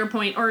your earlier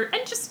point,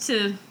 and just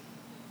to,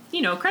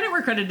 credit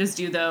where credit is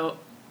due, though,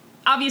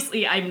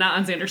 obviously I'm not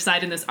on Xander's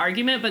side in this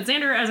argument, but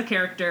Xander as a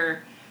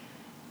character,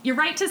 you're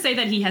right to say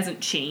that he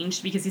hasn't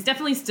changed, because he's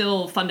definitely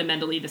still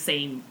fundamentally the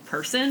same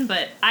person,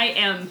 but I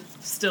am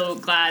still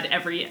glad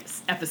every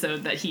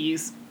episode that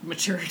he's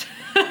matured.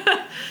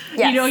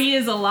 Yes. He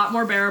is a lot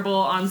more bearable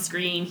on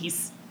screen. He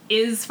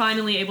is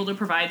finally able to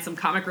provide some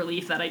comic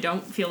relief that I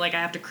don't feel like I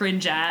have to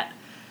cringe at.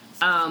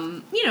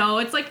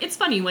 It's like, it's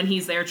funny when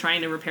he's there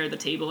trying to repair the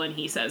table and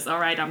he says, all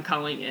right, I'm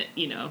calling it,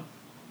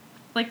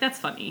 like, that's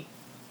funny.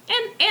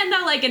 And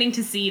I like getting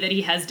to see that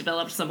he has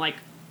developed some, like,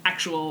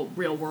 actual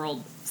real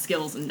world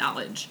skills and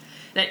knowledge.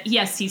 That,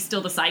 yes, he's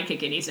still the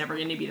sidekick and he's never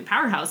going to be the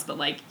powerhouse, but,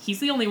 like, he's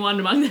the only one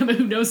among them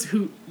who knows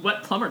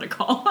what plumber to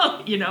call,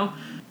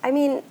 I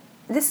mean,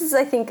 this is,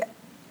 I think,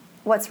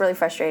 what's really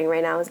frustrating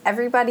right now is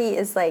everybody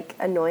is, like,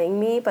 annoying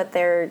me, but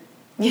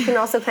you can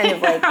also kind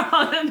of, like,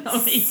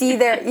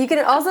 you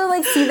can also,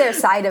 like, see their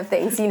side of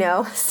things, so.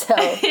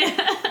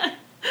 Yeah.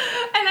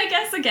 And I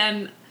guess,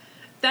 again,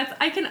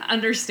 I can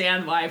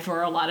understand why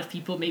for a lot of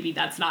people maybe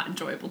that's not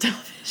enjoyable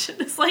television.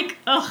 It's like,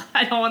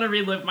 I don't want to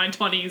relive my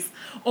 20s,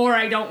 or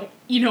I don't,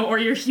 or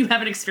you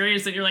have an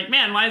experience and you're like,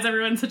 man, why is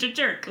everyone such a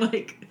jerk?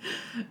 Like,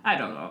 I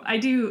don't know.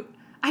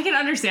 I can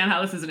understand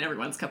how this isn't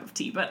everyone's cup of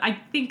tea, but I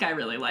think I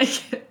really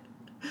like it.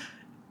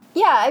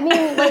 Yeah, I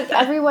mean, like,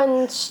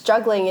 everyone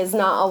struggling is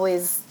not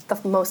always the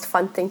most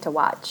fun thing to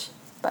watch,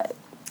 but...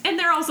 And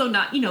they're also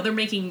not, they're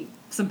making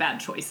some bad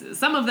choices.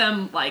 Some of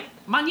them, like,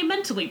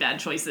 monumentally bad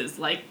choices,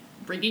 like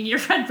bringing your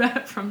friend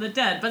back from the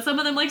dead, but some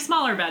of them, like,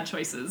 smaller bad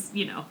choices,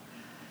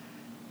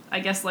 I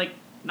guess, like,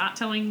 not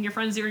telling your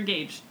friends you're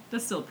engaged.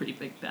 That's still a pretty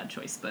big bad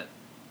choice, but...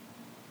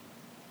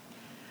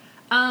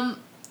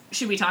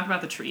 Should we talk about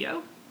the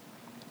trio?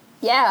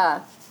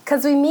 Yeah.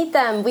 Because we meet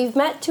them, we've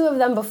met two of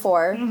them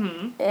before,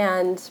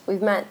 and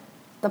we've met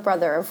the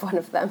brother of one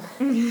of them.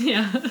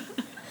 Yeah.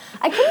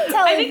 I couldn't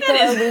tell if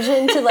the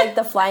allusion to, like,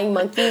 the flying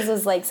monkeys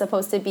was, like,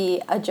 supposed to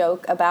be a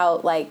joke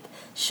about, like,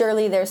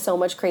 surely there's so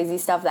much crazy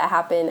stuff that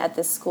happened at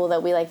this school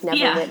that we, like,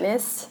 never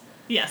witnessed.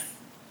 Yes,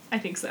 I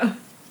think so.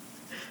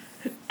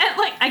 And,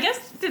 like, I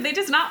guess, did they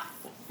just not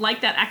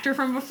like that actor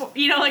from before?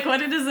 Like,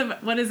 what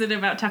is it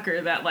about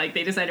Tucker that, like,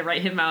 they decided to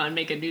write him out and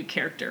make a new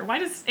character? Why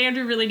does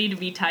Andrew really need to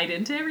be tied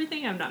into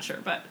everything? I'm not sure,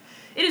 but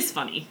it is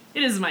funny.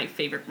 It is my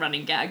favorite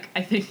running gag,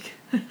 I think.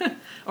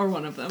 Or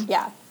one of them.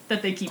 Yeah.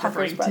 That they keep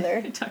Tucker's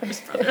referring to.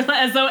 Tucker's brother.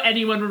 As though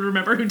anyone would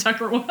remember who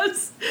Tucker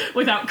was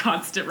without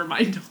constant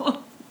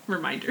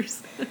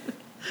reminders.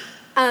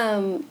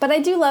 But I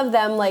do love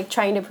them, like,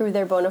 trying to prove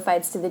their bona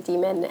fides to the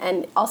demon,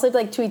 and also,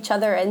 like, to each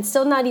other, and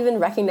still not even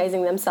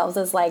recognizing themselves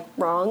as, like,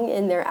 wrong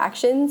in their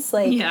actions.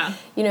 Like,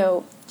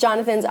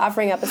 Jonathan's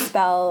offering up a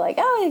spell, like,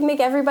 make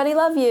everybody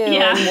love you.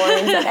 Yeah. And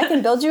Warren's like, I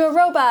can build you a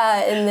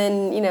robot. And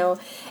then,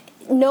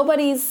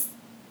 nobody's,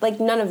 like,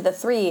 none of the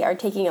three are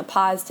taking a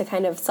pause to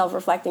kind of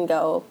self-reflect and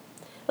go,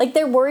 like,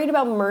 they're worried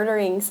about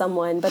murdering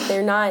someone, but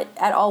they're not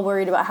at all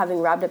worried about having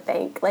robbed a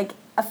bank. Like,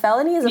 a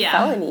felony is a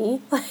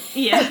felony.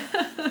 Yeah.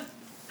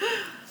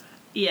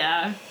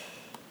 Yeah.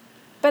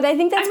 But I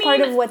think that's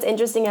part of what's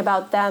interesting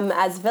about them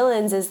as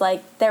villains is,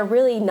 like, they're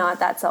really not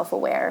that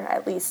self-aware,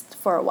 at least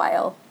for a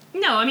while.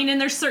 No, and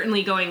they're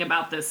certainly going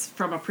about this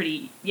from a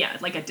pretty,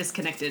 like a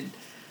disconnected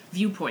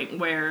viewpoint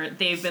where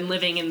they've been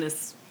living in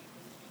this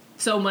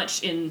so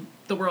much in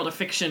the world of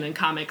fiction and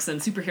comics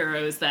and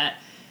superheroes that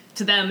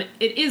to them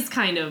it is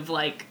kind of,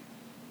 like,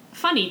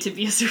 funny to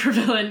be a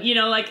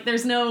supervillain. Like,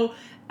 there's no...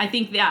 I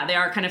think, they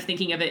are kind of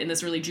thinking of it in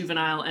this really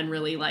juvenile and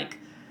really, like...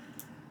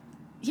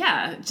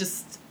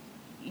 just...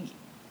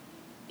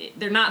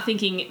 They're not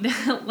thinking,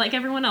 like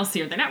everyone else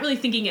here, they're not really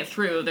thinking it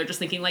through. They're just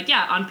thinking, like,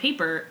 on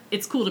paper,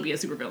 it's cool to be a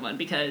supervillain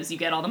because you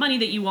get all the money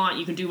that you want,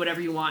 you can do whatever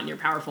you want, and you're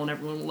powerful, and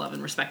everyone will love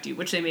and respect you,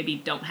 which they maybe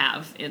don't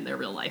have in their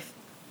real life.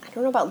 I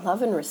don't know about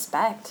love and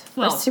respect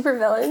for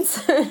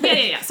supervillains.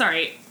 Yeah,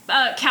 sorry.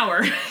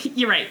 Cower.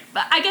 You're right.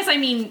 But I guess,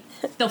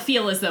 they'll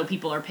feel as though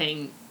people are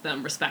paying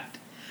them respect.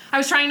 I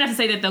was trying not to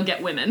say that they'll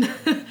get women.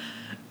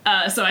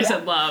 So I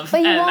said love.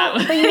 But you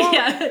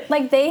won't,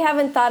 like, they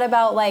haven't thought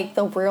about, like,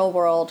 the real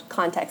world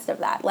context of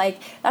that. Like,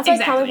 that's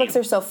why comic books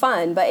are so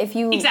fun. But if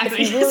you really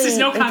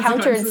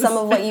encountered some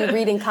of what you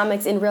read in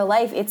comics in real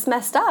life, it's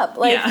messed up.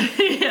 Like,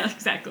 yeah,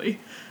 exactly.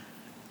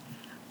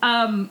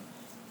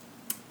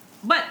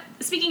 But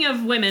speaking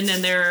of women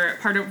and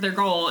part of their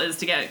goal is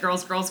to get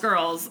girls.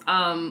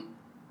 I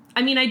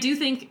do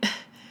think...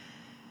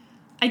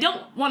 I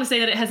don't want to say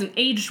that it hasn't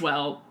aged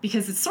well,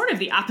 because it's sort of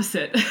the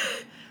opposite.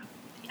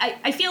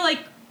 I feel like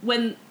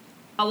when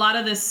a lot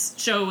of this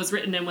show was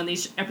written and when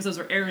these episodes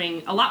were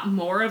airing, a lot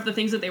more of the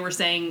things that they were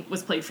saying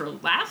was played for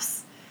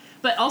laughs.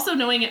 But also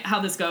knowing how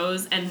this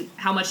goes and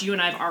how much you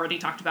and I have already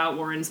talked about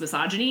Warren's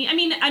misogyny.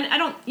 I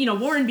don't,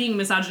 Warren being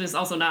misogynist is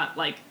also not,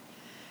 like,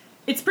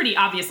 it's pretty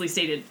obviously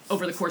stated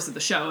over the course of the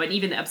show, and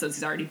even the episodes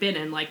he's already been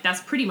in, like,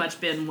 that's pretty much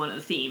been one of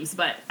the themes.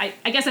 But I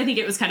guess I think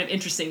it was kind of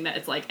interesting that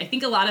it's like, I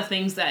think a lot of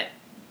things that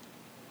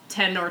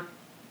 10 or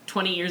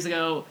 20 years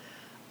ago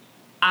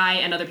I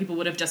and other people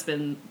would have just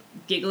been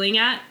giggling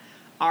at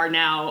are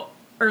now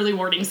early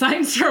warning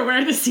signs for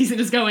where the season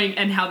is going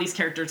and how these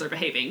characters are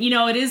behaving. You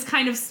know, it is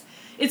kind of,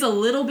 it's a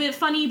little bit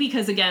funny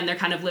because, again, they're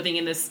kind of living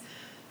in this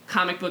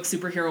comic book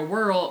superhero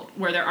world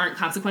where there aren't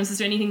consequences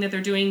to anything that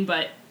they're doing,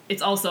 but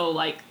it's also,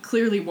 like,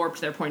 clearly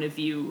warped their point of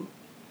view.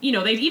 You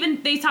know,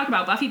 they talk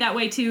about Buffy that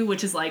way, too,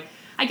 which is, like,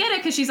 I get it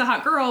because she's a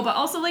hot girl, but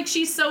also, like,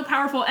 she's so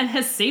powerful and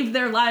has saved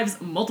their lives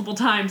multiple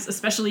times,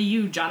 especially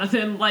you,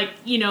 Jonathan. Like,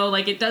 you know,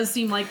 like, it does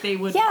seem like they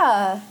would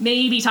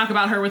maybe talk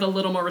about her with a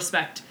little more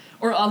respect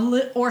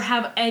or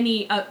have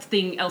any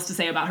thing else to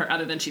say about her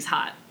other than she's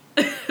hot.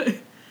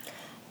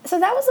 So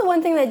that was the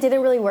one thing that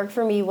didn't really work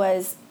for me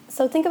was,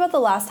 so think about the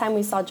last time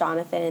we saw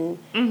Jonathan,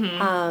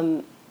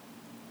 and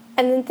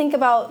then think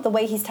about the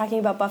way he's talking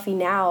about Buffy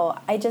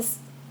now.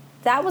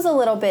 That was a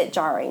little bit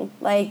jarring.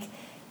 Like,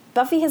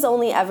 Buffy has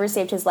only ever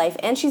saved his life,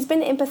 and she's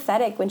been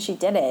empathetic when she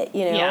did it,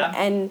 you know? Yeah.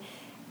 And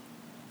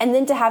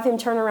then to have him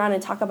turn around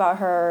and talk about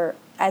her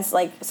as,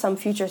 like, some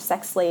future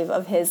sex slave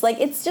of his, like,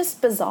 it's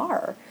just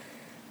bizarre.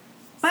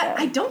 But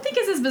I don't think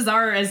it's as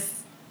bizarre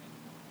as...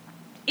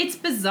 It's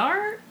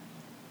bizarre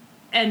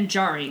and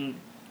jarring.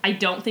 I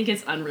don't think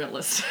it's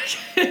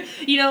unrealistic.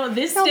 You know,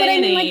 this day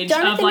and age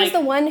Jonathan of, like... is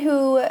the one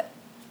who...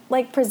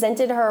 like,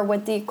 presented her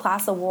with the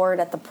class award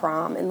at the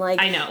prom, and,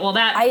 like... I know, well,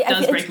 that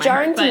does break my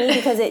heart, it's jarring to me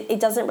because it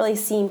doesn't really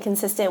seem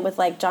consistent with,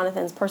 like,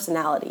 Jonathan's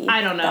personality.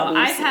 I don't know.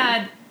 I've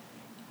had...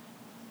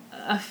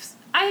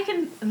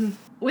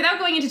 without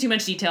going into too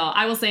much detail,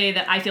 I will say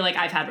that I feel like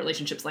I've had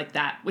relationships like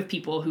that with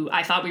people who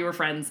I thought we were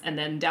friends, and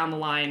then down the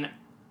line,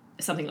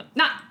 something like...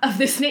 Not of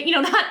this... You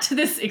know, not to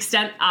this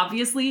extent,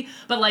 obviously,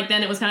 but, like,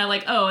 then it was kind of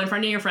like, oh, in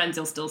front of your friends,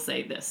 you'll still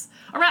say this.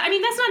 I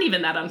mean, that's not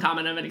even that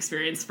uncommon of an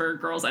experience for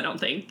girls, I don't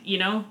think, you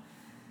know?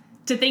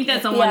 To think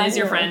that someone is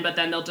your friend, but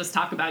then they'll just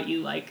talk about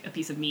you like a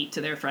piece of meat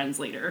to their friends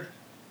later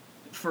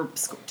to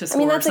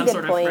score some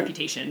sort of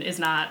reputation is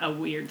not a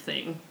weird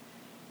thing.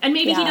 And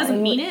maybe he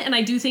doesn't mean it, and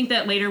I do think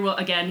that later,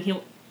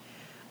 he'll...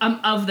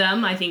 of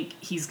them, I think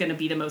he's going to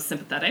be the most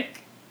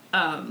sympathetic.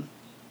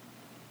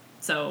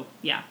 So,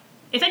 yeah.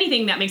 If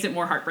anything, that makes it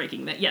more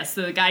heartbreaking that, yes,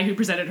 the guy who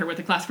presented her with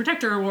the Class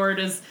Protector Award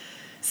is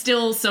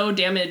still so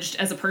damaged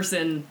as a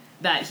person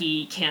that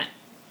he can't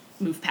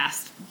move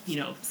past, you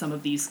know, some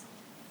of these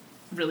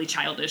really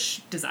childish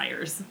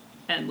desires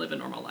and live a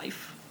normal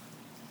life.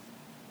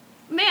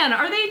 Man,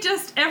 are they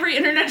just every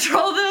internet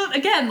troll, though?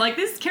 Again, like,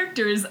 these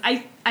characters,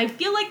 I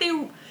feel like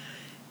they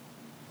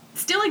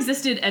still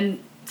existed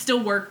and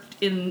still worked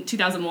in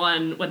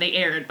 2001 when they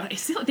aired, but I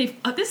feel like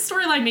this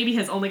storyline maybe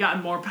has only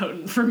gotten more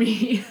potent for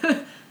me.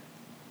 Am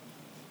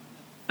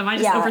I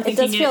just overthinking it? It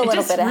does feel a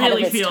little bit ahead of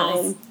its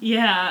time.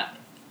 Yeah.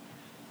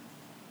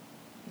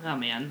 Oh,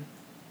 man.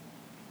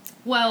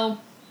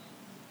 Well,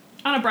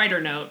 on a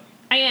brighter note,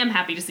 I am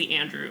happy to see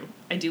Andrew.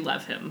 I do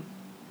love him.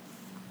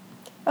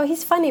 Oh,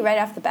 he's funny right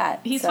off the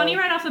bat. He's funny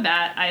right off the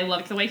bat. I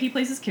like the way he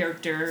plays his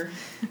character.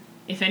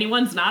 If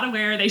anyone's not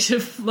aware, they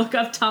should look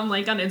up Tom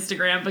Lenk on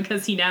Instagram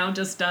because he now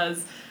just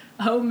does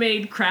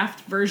homemade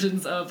craft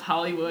versions of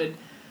Hollywood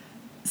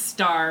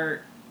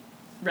star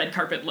red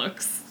carpet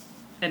looks,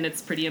 and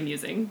it's pretty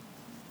amusing.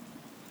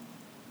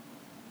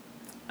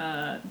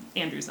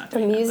 Andrew's not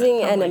doing amusing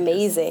that, and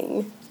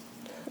amazing.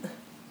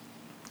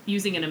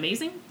 Using and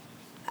amazing?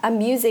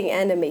 Amusing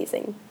and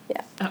amazing.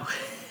 Yeah. Oh.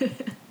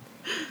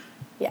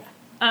 Yeah.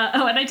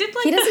 And I did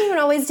like... He doesn't even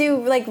always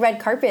do, like, red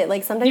carpet.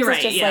 Like, sometimes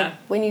it's just, like,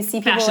 when you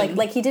see people, fashion.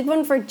 like, he did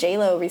one for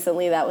J-Lo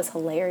recently that was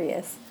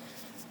hilarious.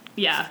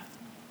 Yeah.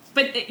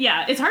 But,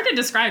 it's hard to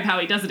describe how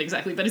he does it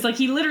exactly, but it's like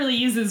he literally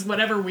uses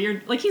whatever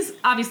weird... Like, he's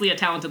obviously a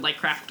talented, like,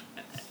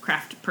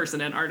 craft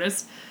person and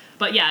artist.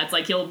 But, yeah, it's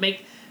like he'll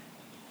make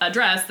a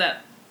dress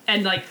that...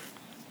 And, like,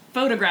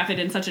 photograph it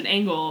in such an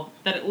angle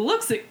that it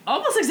looks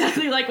almost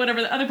exactly like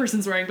whatever the other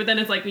person's wearing, but then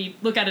it's like we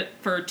look at it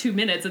for 2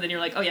 minutes and then you're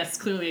like, oh yes,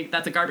 clearly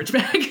that's a garbage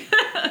bag.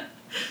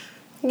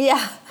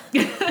 Yeah.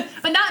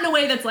 But not in a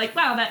way that's like,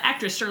 wow, that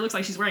actress sure looks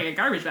like she's wearing a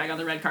garbage bag on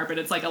the red carpet.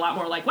 It's like a lot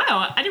more like,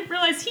 wow, I didn't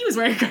realize he was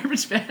wearing a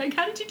garbage bag.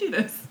 How did you do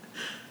this?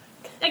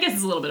 I guess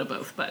it's a little bit of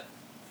both, but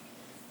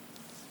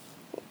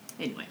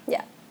anyway.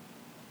 Yeah.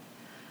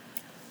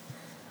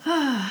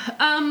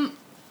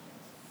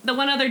 The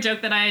one other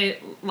joke that I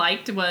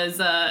liked was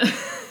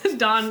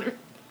Dawn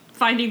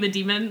finding the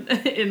demon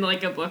in,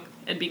 like, a book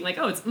and being like,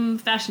 oh, it's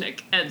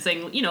Fashnik, and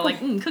saying, you know,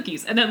 like,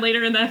 cookies. And then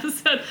later in the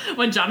episode,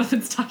 when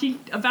Jonathan's talking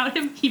about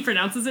him, he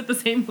pronounces it the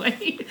same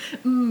way.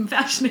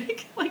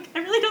 Fashnik. Like, I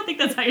really don't think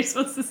that's how you're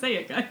supposed to say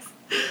it, guys.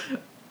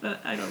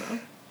 But I don't know.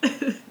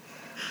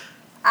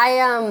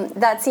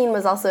 That scene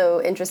was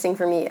also interesting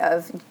for me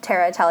of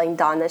Tara telling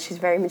Dawn that she's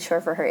very mature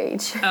for her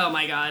age. Oh,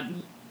 my God.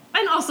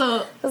 And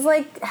also... I was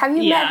like, have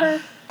you met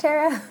her,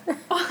 Tara?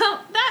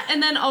 Well, that,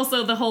 and then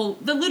also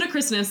the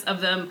ludicrousness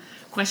of them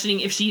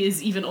questioning if she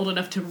is even old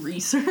enough to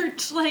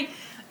research. Like,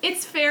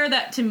 it's fair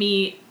that, to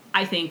me,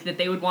 I think that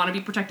they would want to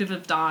be protective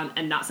of Dawn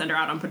and not send her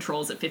out on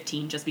patrols at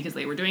 15 just because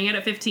they were doing it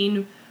at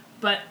 15.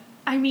 But,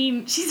 I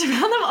mean, she's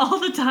around them all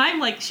the time.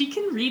 Like, she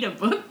can read a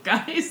book,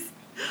 guys.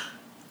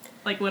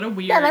 Like, what a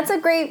weird... Yeah, that's a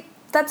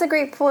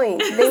great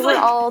point. They were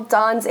all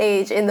Dawn's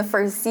age in the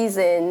first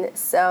season,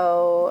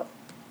 so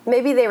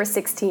maybe they were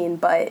 16,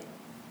 but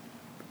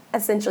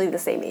essentially the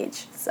same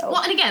age. So.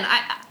 Well, and again,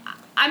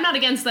 I'm not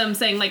against them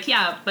saying, like,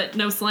 yeah, but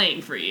no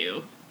slaying for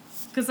you.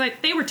 Because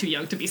they were too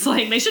young to be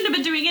slaying. They shouldn't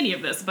have been doing any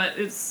of this, but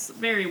it's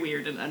very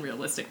weird and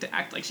unrealistic to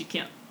act like she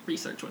can't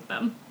research with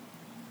them.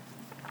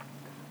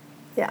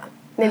 Yeah.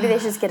 Maybe they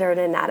should just get her an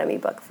anatomy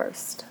book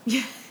first.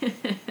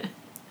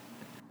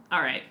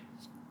 All right.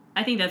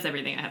 I think that's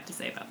everything I have to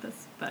say about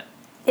this. But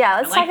yeah,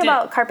 let's talk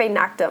about Carpe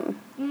Noctem.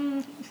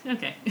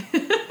 Okay.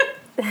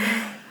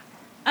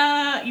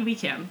 We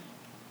can.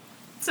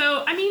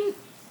 So, I mean,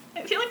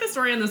 I feel like the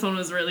story on this one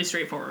was really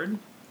straightforward.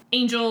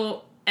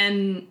 Angel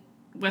and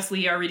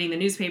Wesley are reading the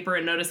newspaper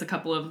and notice a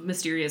couple of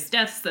mysterious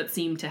deaths that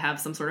seem to have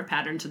some sort of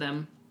pattern to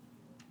them.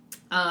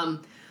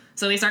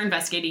 So they start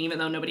investigating even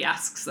though nobody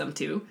asks them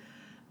to.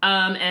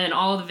 And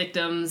all the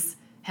victims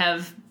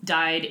have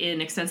died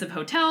in expensive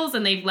hotels,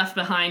 and they've left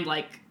behind,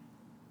 like,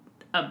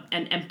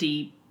 an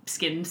empty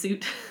skin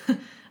suit.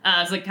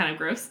 It's, like, kind of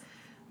gross.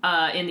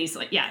 In these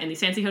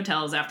fancy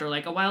hotels after,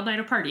 like, a wild night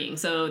of partying.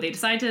 So they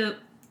decide to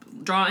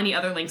draw any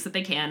other links that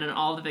they can, and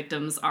all the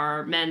victims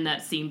are men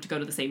that seem to go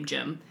to the same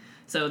gym.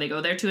 So they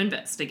go there to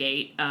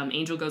investigate.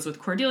 Angel goes with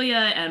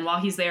Cordelia, and while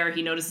he's there,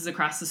 he notices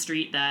across the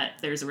street that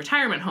there's a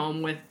retirement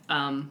home with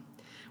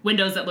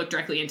windows that look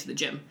directly into the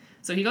gym.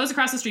 So he goes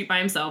across the street by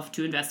himself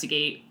to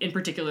investigate. In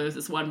particular, there's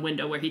this one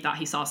window where he thought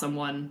he saw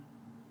someone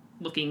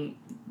looking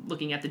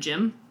at the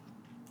gym.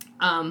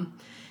 And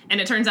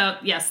it turns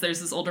out, yes,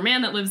 there's this older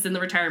man that lives in the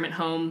retirement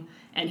home,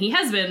 and he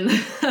has been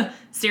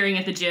staring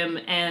at the gym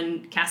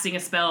and casting a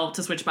spell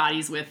to switch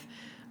bodies with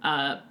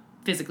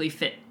physically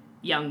fit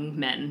young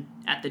men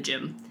at the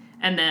gym.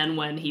 And then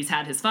when he's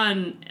had his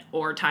fun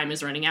or time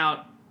is running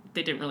out,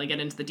 they didn't really get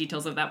into the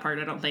details of that part,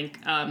 I don't think,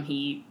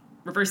 he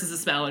reverses the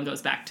spell and goes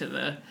back to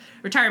the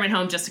retirement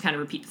home just to kind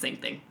of repeat the same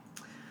thing.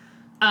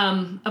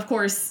 Of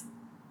course,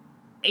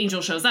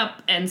 Angel shows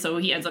up, and so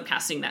he ends up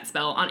casting that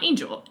spell on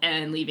Angel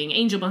and leaving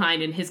Angel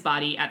behind in his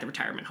body at the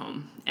retirement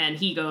home. And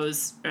he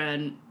goes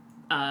and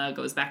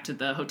goes back to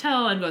the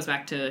hotel and goes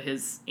back to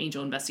his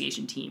Angel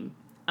investigation team.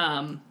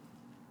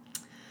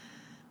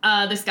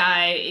 This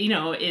guy,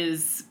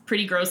 is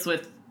pretty gross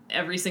with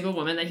every single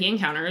woman that he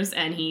encounters,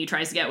 and he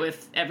tries to get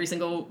with every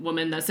single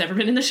woman that's ever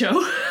been in the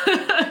show.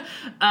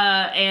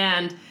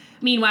 And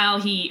meanwhile,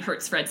 he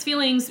hurts Fred's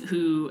feelings,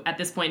 who at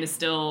this point is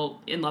still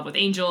in love with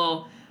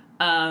Angel.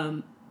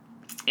 And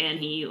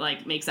he,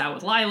 makes out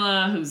with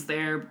Lila, who's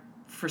there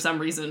for some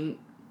reason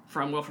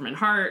from Wolfram and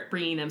Hart,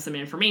 bringing them some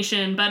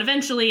information. But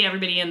eventually,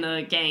 everybody in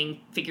the gang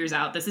figures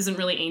out this isn't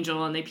really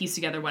Angel, and they piece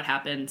together what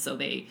happened. So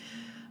they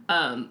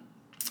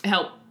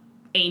help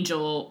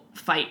Angel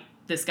fight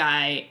this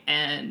guy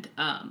and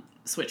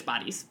switch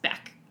bodies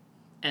back.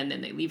 And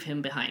then they leave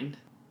him behind.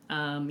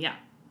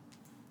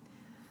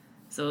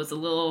 So it's a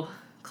little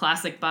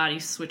classic body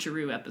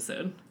switcheroo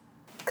episode.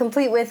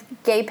 Complete with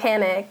gay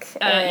panic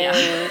and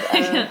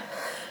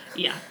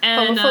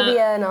and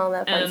homophobia and all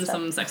that fun and stuff.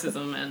 some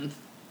sexism, and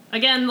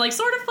again,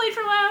 sort of played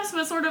for laughs,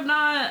 but sort of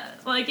not.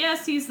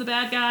 Yes, he's the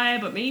bad guy,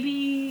 but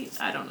maybe,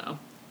 I don't know.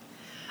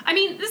 I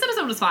mean, this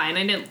episode was fine.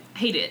 I didn't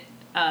hate it.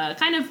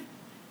 Kind of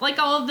like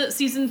all of the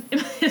season.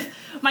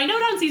 My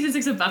note on season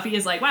 6 of Buffy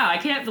is wow, I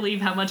can't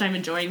believe how much I'm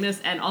enjoying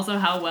this, and also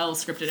how well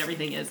scripted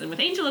everything is. And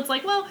with Angel, it's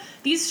well,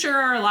 these sure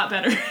are a lot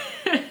better,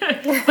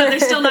 but they're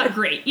still not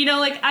great.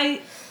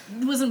 I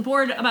wasn't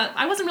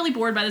really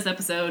bored by this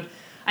episode.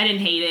 I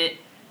didn't hate it.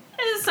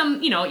 There's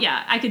some,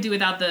 I could do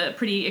without the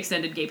pretty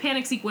extended gay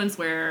panic sequence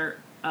where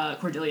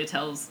Cordelia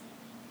tells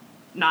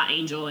not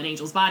Angel in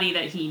Angel's body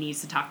that he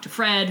needs to talk to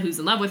Fred, who's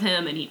in love with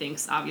him, and he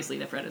thinks, obviously,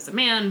 that Fred is a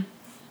man.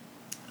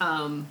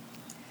 I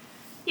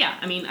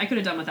could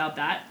have done without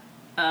that.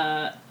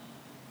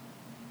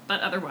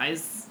 But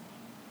otherwise,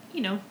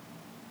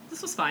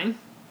 this was fine,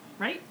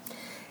 right?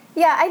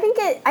 Yeah, I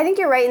think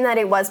you're right in that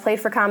it was played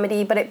for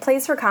comedy, but it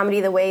plays for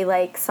comedy the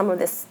way, some of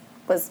this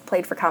was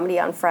played for comedy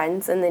on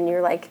Friends, and then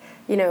you're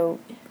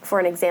for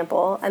an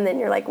example, and then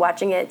you're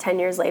watching it 10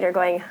 years later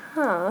going,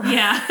 huh.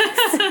 Yeah.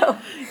 So,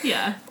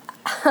 yeah.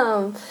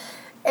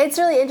 It's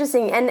really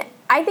interesting, and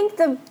I think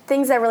the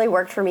things that really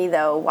worked for me,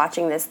 though,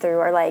 watching this through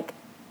are,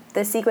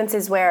 the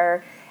sequences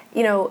where,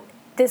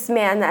 this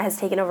man that has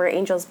taken over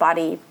Angel's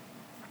body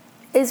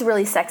is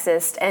really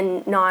sexist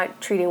and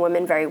not treating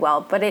women very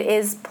well, but it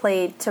is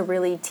played to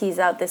really tease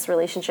out this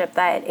relationship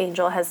that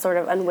Angel has sort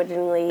of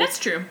unwittingly... That's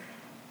true.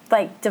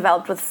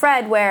 Developed with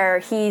Fred, where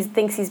he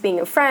thinks he's being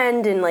a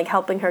friend and,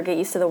 helping her get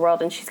used to the world,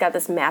 and she's got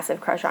this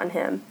massive crush on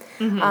him.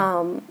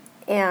 Mm-hmm.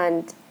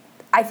 And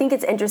I think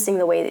it's interesting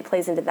the way it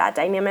plays into that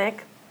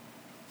dynamic.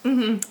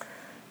 Mm-hmm.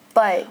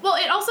 But... Well,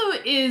 it also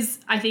is,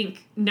 I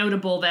think,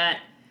 notable that...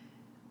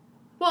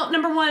 Well,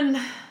 number one...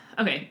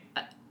 Okay,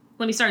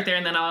 let me start there,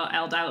 and then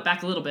I'll dial it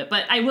back a little bit.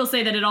 But I will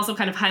say that it also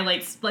kind of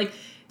highlights,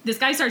 this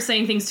guy starts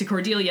saying things to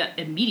Cordelia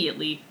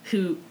immediately,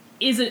 who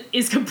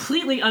is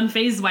completely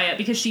unfazed by it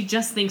because she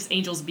just thinks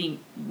Angel's being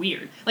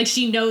weird. Like,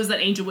 she knows that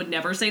Angel would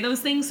never say those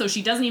things, so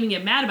she doesn't even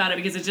get mad about it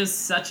because it's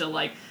just such a,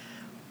 like,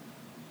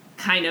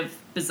 kind of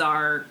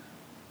bizarre...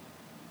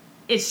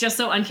 It's just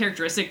so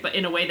uncharacteristic, but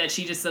in a way that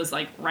she just is,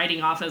 like,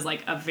 writing off as,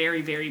 like, a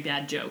very, very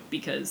bad joke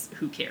because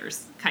who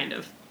cares, kind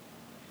of.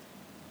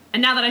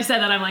 And now that I said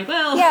that, I'm like,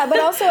 well... Yeah, but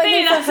also I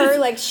think for her,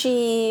 like,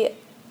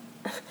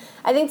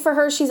 I think for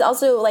her, she's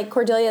also, like,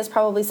 Cordelia is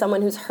probably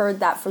someone who's heard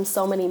that from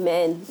so many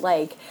men,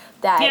 like,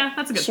 that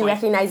that's a good she point.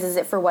 recognizes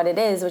it for what it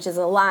is, which is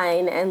a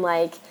line, and,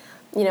 like,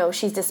 you know,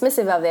 she's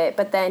dismissive of it,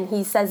 but then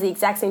he says the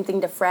exact same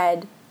thing to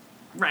Fred.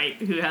 Right,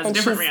 who has a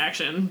different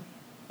reaction.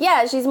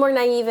 Yeah, she's more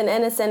naive and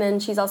innocent,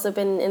 and she's also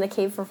been in a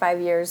cave for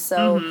 5 years,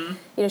 so,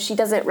 you know, she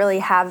doesn't really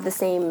have the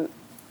same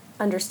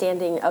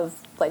understanding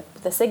of, like,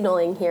 the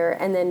signaling here,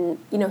 and then,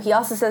 you know, he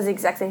also says the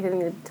exact same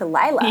thing to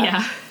Lila.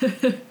 Yeah.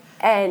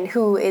 And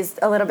who is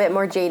a little bit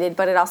more jaded,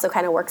 but it also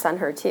kind of works on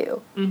her,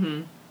 too.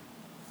 Mm-hmm.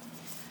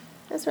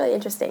 That's really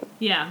interesting.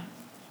 Yeah.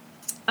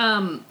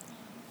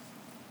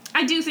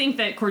 I do think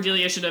that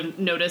Cordelia should have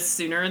noticed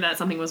sooner that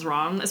something was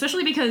wrong,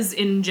 especially because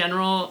in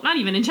general, not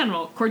even in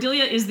general,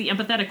 Cordelia is the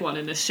empathetic one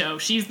in this show.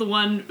 She's the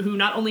one who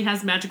not only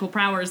has magical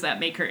powers that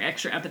make her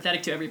extra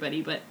empathetic to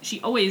everybody, but she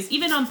always,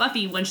 even on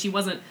Buffy, when she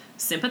wasn't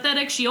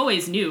sympathetic, she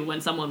always knew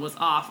when someone was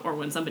off or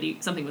when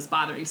something was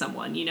bothering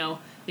someone, you know?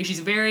 Like,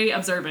 she's very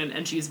observant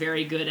and she's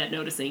very good at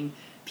noticing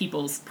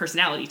people's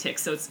personality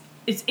tics. So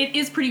it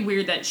is pretty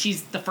weird that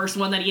she's the first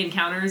one that he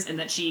encounters and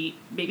that she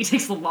maybe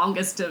takes the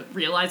longest to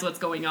realize what's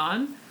going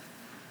on.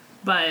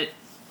 But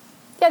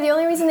yeah, the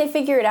only reason they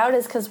figure it out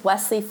is because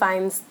Wesley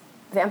finds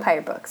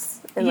vampire books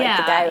and like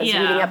the guy was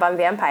reading up on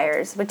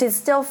vampires, which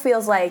still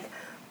feels like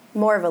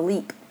more of a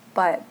leap.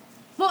 But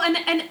well, and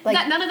like,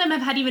 that none of them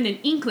have had even an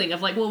inkling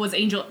of like, well, was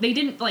Angel? They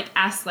didn't like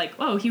ask like,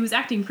 oh, he was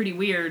acting pretty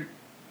weird.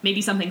 Maybe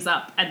something's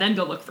up, and then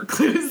go look for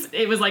clues.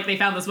 It was like they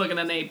found this book and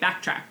then they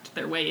backtracked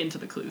their way into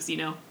the clues, you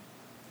know?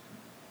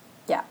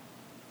 Yeah.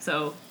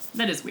 So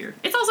that is weird.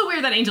 It's also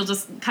weird that Angel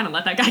just kind of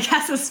let that guy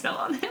cast a spell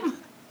on him.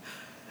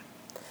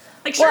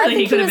 Like, surely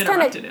he could have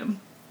interrupted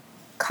him.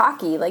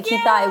 Cocky, like he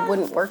thought it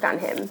wouldn't work on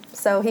him.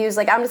 So he was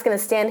like, I'm just going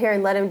to stand here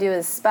and let him do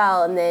his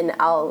spell, and then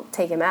I'll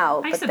take him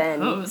out. I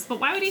suppose,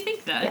 but why would he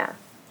think that?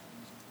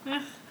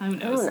 Yeah. Who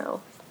knows? I don't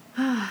know.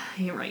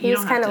 You're right. He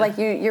was kind of like,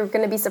 you're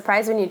going to be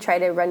surprised when you try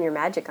to run your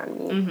magic on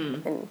me.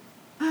 Mm-hmm.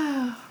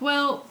 And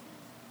well,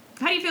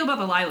 how do you feel about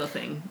the Lila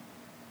thing?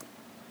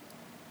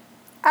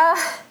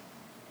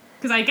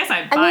 Because I guess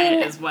I buy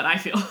it is what I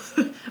feel.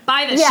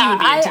 Buy that she would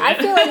be into it. I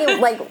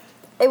feel like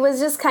it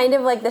was just kind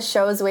of like the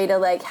show's way to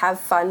like have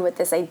fun with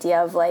this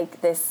idea of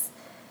like this.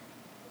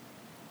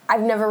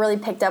 I've never really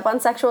picked up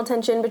on sexual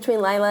tension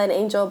between Lila and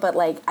Angel, but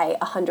like I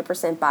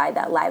 100% buy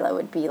that Lila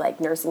would be like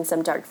nursing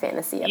some dark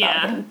fantasy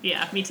about him.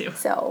 Yeah, me too.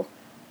 So,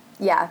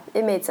 yeah,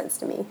 it made sense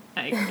to me.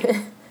 I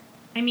agree.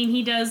 I mean,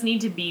 he does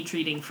need to be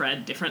treating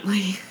Fred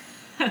differently.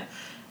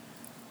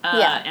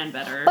 And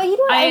better. But you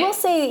know what? I will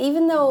say,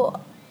 even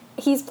though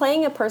he's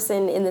playing a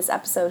person in this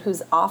episode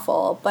who's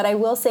awful, but I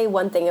will say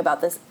one thing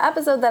about this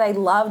episode that I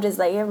loved is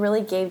that it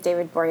really gave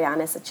David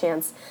Boreanaz a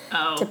chance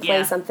to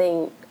play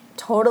something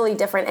totally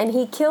different, and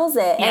he kills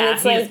it. Yeah, and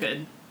it's he like, is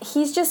good.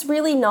 He's just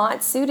really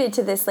not suited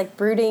to this like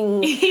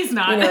brooding, he's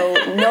not.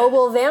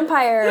 Noble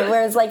vampire.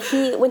 Whereas like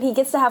when he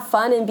gets to have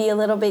fun and be a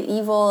little bit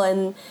evil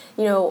and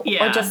or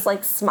just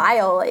like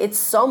smile, it's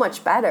so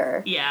much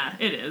better. Yeah,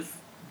 it is.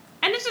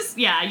 And it's just,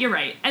 you're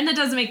right. And that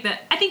does make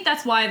I think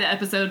that's why the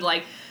episode,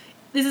 like,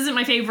 this isn't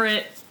my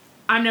favorite.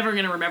 I'm never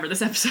going to remember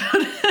this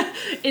episode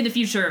in the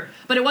future.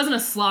 But it wasn't a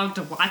slog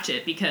to watch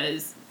it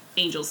because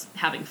Angel's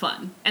having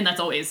fun. And that's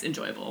always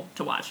enjoyable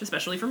to watch,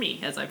 especially for me,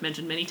 as I've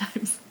mentioned many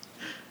times.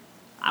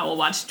 I will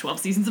watch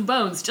 12 seasons of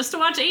Bones just to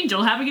watch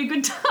Angel having a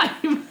good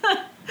time.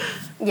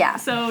 Yeah.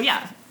 So,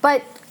 yeah.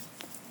 But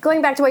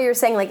going back to what you were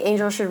saying, like,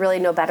 Angel should really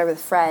know better with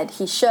Fred.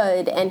 He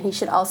should, and he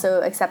should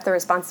also accept the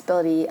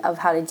responsibility of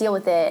how to deal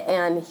with it.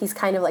 And he's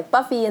kind of like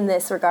Buffy in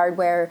this regard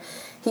where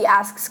he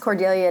asks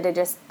Cordelia to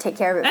just take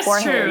care of it for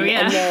him.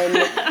 Yeah. And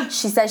then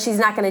she says she's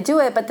not going to do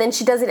it, but then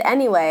she does it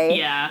anyway.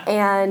 Yeah.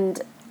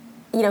 And,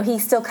 he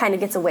still kind of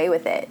gets away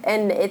with it.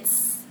 And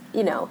it's,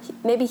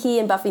 maybe he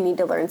and Buffy need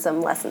to learn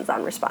some lessons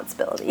on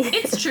responsibility.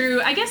 It's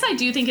true. I guess I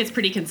do think it's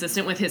pretty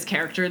consistent with his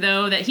character,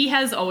 though, that he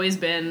has always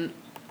been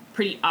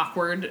pretty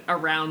awkward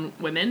around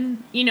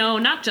women,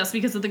 not just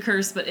because of the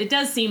curse, but it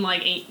does seem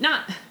like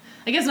not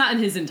in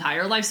his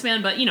entire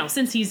lifespan, but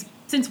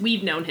since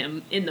we've known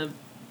him in the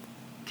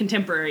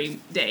contemporary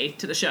day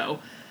to the show,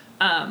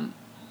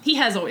 he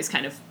has always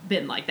kind of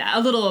been like that, a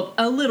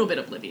little bit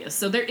oblivious.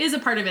 So there is a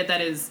part of it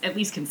that is at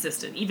least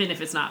consistent, even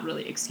if it's not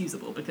really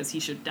excusable, because he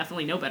should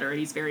definitely know better.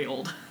 He's very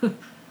old.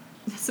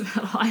 That's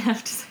about all I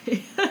have to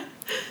say.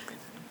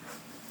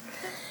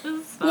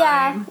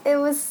 Yeah, it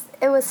was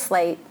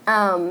slight.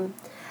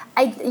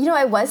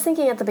 I was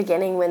thinking at the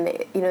beginning when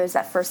there's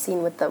that first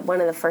scene with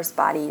one of the first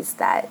bodies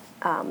that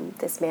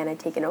this man had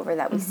taken over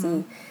that we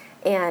see,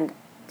 and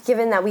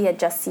given that we had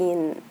just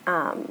seen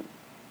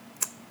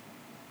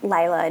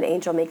Lila and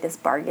Angel make this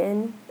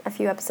bargain a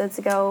few episodes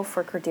ago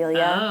for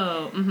Cordelia.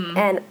 Oh, mm-hmm.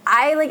 And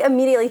I, like,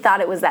 immediately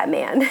thought it was that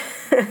man.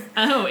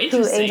 Oh,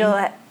 interesting. Who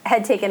Angel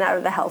had taken out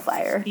of the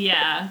Hellfire.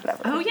 Yeah.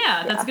 Whatever. Oh,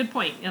 yeah, that's a good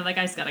point. Yeah, that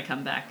guy's got to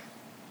come back.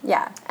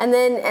 Yeah. And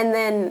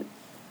then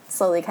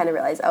slowly kind of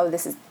realized, oh,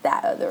 this is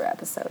that other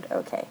episode.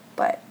 Okay.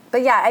 But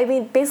yeah, I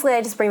mean, basically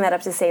I just bring that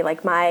up to say,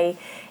 like, my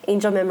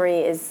Angel memory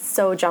is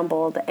so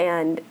jumbled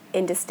and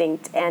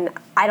indistinct, and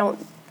I don't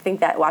think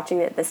that watching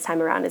it this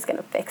time around is going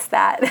to fix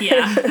that.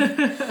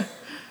 Yeah.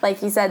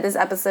 Like you said, this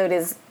episode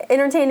is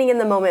entertaining in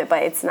the moment,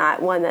 but it's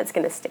not one that's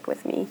going to stick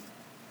with me.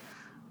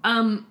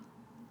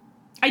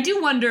 I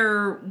do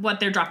wonder what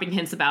they're dropping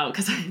hints about,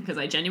 because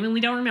I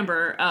genuinely don't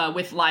remember,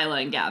 with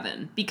Lila and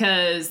Gavin.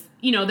 Because,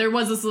 you know, there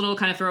was this little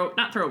kind of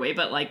not throwaway,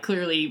 but, like,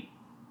 clearly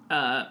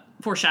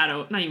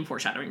not even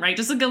foreshadowing, right?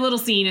 Just like a little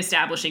scene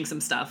establishing some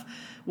stuff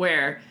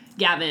where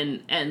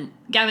Gavin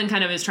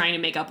kind of is trying to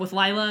make up with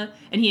Lila,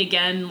 and he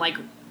again, like,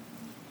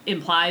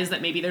 implies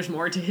that maybe there's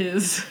more to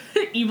his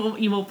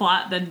evil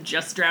plot than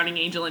just drowning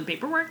Angel in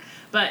paperwork.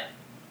 But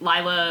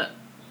Lila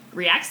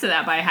reacts to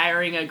that by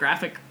hiring a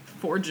graphic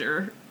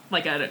forger,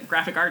 like a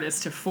graphic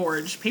artist, to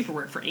forge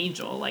paperwork for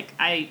Angel. Like,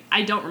 I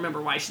don't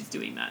remember why she's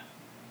doing that.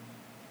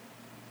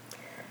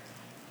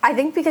 I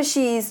think because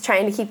she's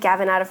trying to keep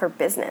Gavin out of her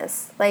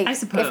business. Like, I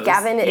suppose, if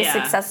Gavin is yeah.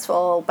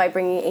 successful by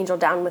bringing Angel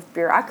down with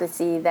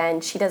bureaucracy,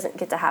 then she doesn't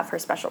get to have her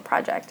special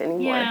project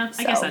anymore. Yeah,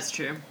 I guess that's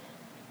true.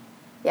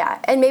 Yeah,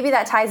 and maybe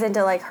that ties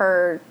into, like,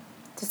 her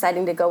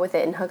deciding to go with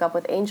it and hook up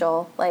with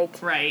Angel.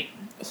 Like, Right.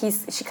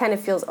 she kind of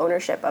feels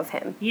ownership of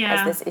him Yeah.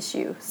 as this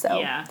issue. So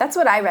Yeah. that's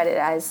what I read it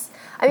as.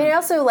 I mean, I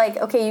also, like,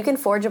 okay, you can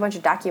forge a bunch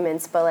of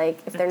documents, but, like,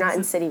 if they're not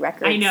in city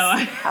records, I know.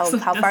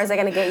 how far is that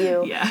going to get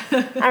you? Yeah.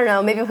 I don't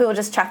know. Maybe people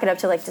just chalk it up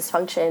to, like,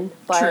 dysfunction.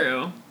 But,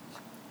 True.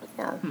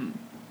 Yeah.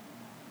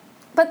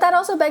 But that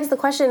also begs the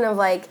question of,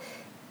 like,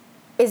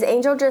 is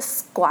Angel just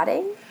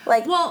squatting?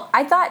 Like, Well,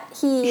 I thought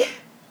he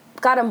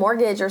got a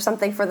mortgage or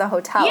something for the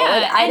hotel. Yeah,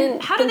 Like, I and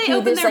didn't how do think they he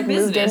open just, their like,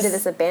 moved business? into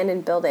this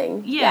abandoned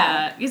building.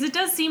 Yeah, because it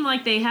does seem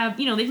like they have,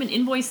 you know, they've been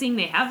invoicing.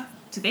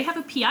 Do they have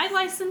a PI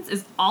license?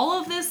 Is all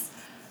of this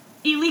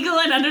illegal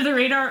and under the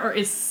radar, or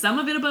is some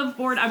of it above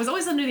board? I was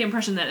always under the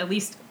impression that at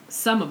least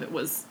some of it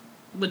was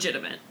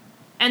legitimate.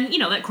 And, you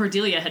know, that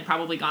Cordelia had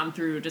probably gone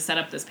through to set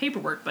up this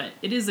paperwork, but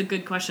it is a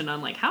good question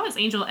on, like, how has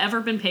Angel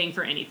ever been paying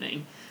for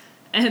anything?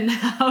 And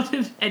how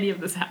did any of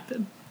this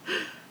happen?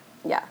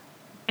 Yeah.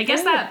 I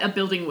guess that a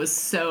building was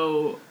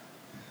so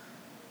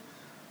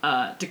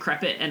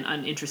decrepit and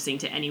uninteresting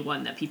to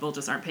anyone that people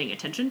just aren't paying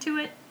attention to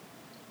it.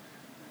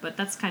 But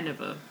that's kind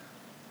of a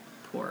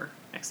poor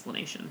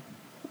explanation.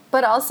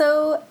 But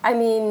also, I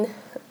mean,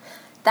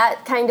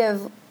 that kind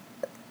of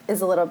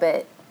is a little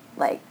bit,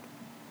 like,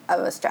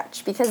 of a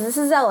stretch. Because this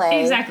is LA.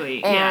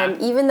 Exactly,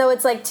 and even though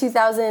it's, like,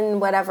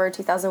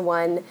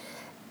 2001,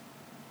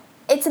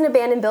 it's an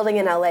abandoned building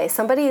in LA.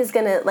 Somebody is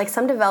going to, like,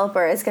 some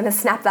developer is going to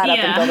snap that up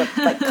and build up,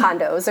 like,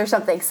 condos or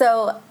something.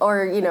 So,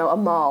 or, you know, a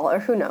mall or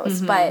who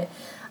knows. But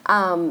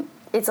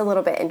it's a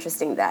little bit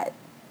interesting that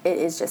it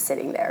is just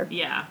sitting there.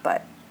 Yeah.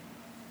 But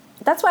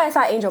that's why I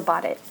thought Angel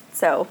bought it.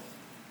 So.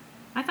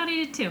 I thought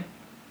he did too.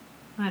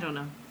 I don't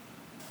know.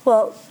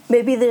 Well,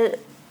 maybe the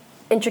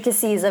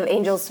intricacies of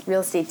Angel's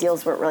real estate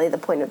deals weren't really the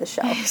point of the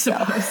show. I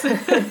suppose. So.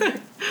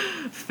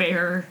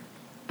 Fair.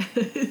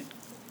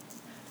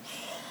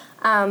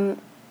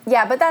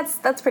 Yeah, but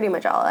that's pretty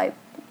much all I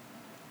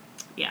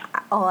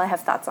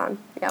have thoughts on.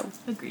 Yeah.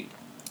 Agreed.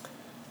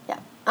 Yeah.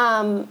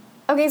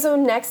 Okay, so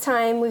next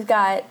time we've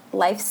got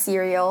Life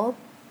cereal,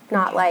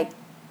 not like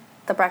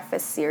the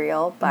breakfast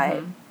cereal,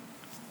 but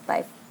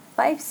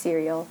Life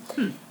cereal.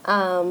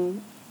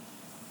 And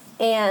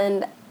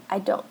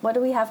what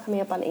do we have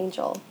coming up on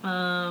Angel?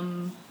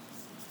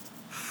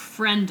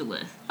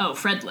 Friendless. Oh,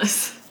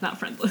 Fredless. Not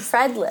Friendless.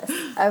 Fredless.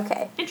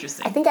 Okay.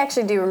 Interesting. I think I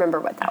actually do remember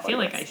what that was. I feel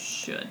like I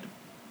should.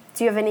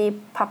 Do you have any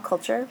pop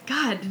culture?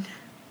 God,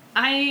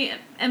 I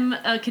am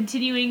a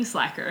continuing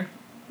slacker.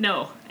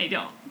 No, I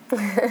don't.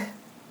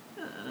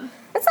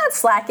 It's not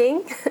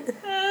slacking.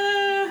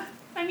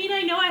 I mean,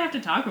 I know I have to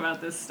talk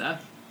about this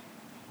stuff.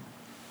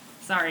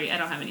 Sorry, I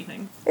don't have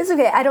anything. It's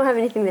okay. I don't have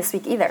anything this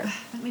week either.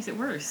 That makes it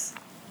worse.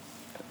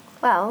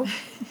 Well,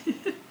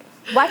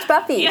 watch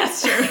Buffy.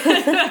 Yes, sure.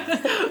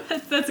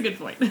 That's a good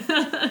point.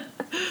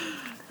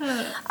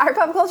 Our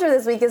pop culture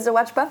this week is to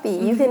watch Buffy.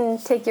 You can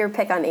take your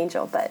pick on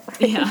Angel, but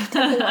yeah.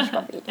 definitely watch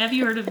Buffy. Have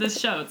you heard of this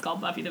show? It's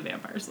called Buffy the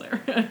Vampire Slayer.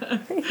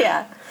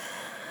 Yeah.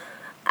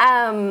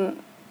 All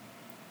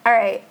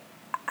right.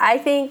 I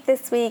think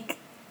this week.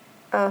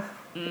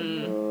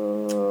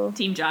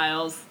 Team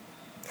Giles.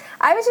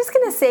 I was just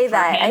gonna say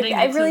that. handing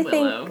I it to really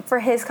Willow. think for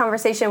his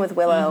conversation with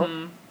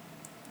Willow.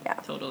 Yeah.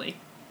 Totally.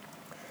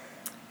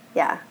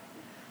 Yeah.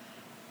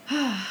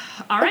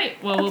 All right.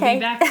 Well, we'll be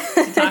back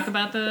to talk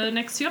about the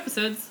next 2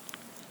 episodes.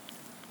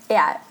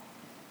 Yeah.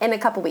 In a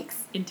couple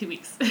weeks. In 2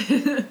 weeks. All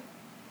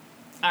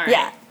right.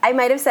 Yeah. I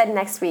might have said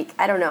next week.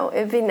 I don't know.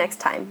 It would be next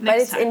time. But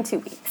it's in 2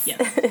 weeks.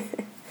 Yes.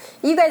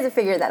 You guys have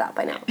figured that out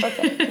by now.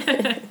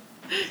 Okay.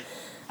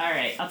 All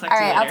right, I'll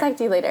talk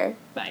to you later.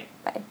 Bye.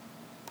 Bye.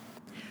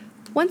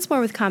 Once More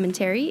with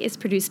Commentary is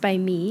produced by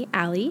me,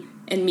 Allie.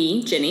 And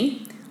me,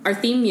 Ginny. Our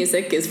theme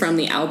music is from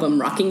the album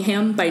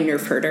Rockingham by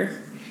Nerf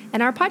Herder.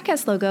 And our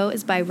podcast logo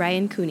is by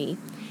Ryan Cooney.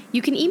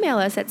 You can email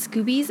us at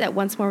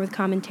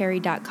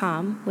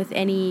scoobies@oncemorewithcommentary.com with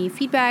any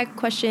feedback,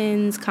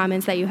 questions,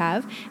 comments that you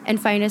have, and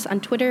find us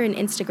on Twitter and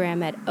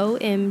Instagram at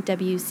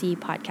OMWC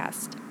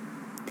Podcast.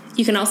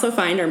 You can also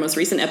find our most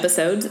recent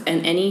episodes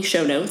and any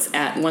show notes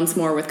at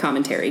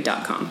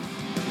oncemorewithcommentary.com.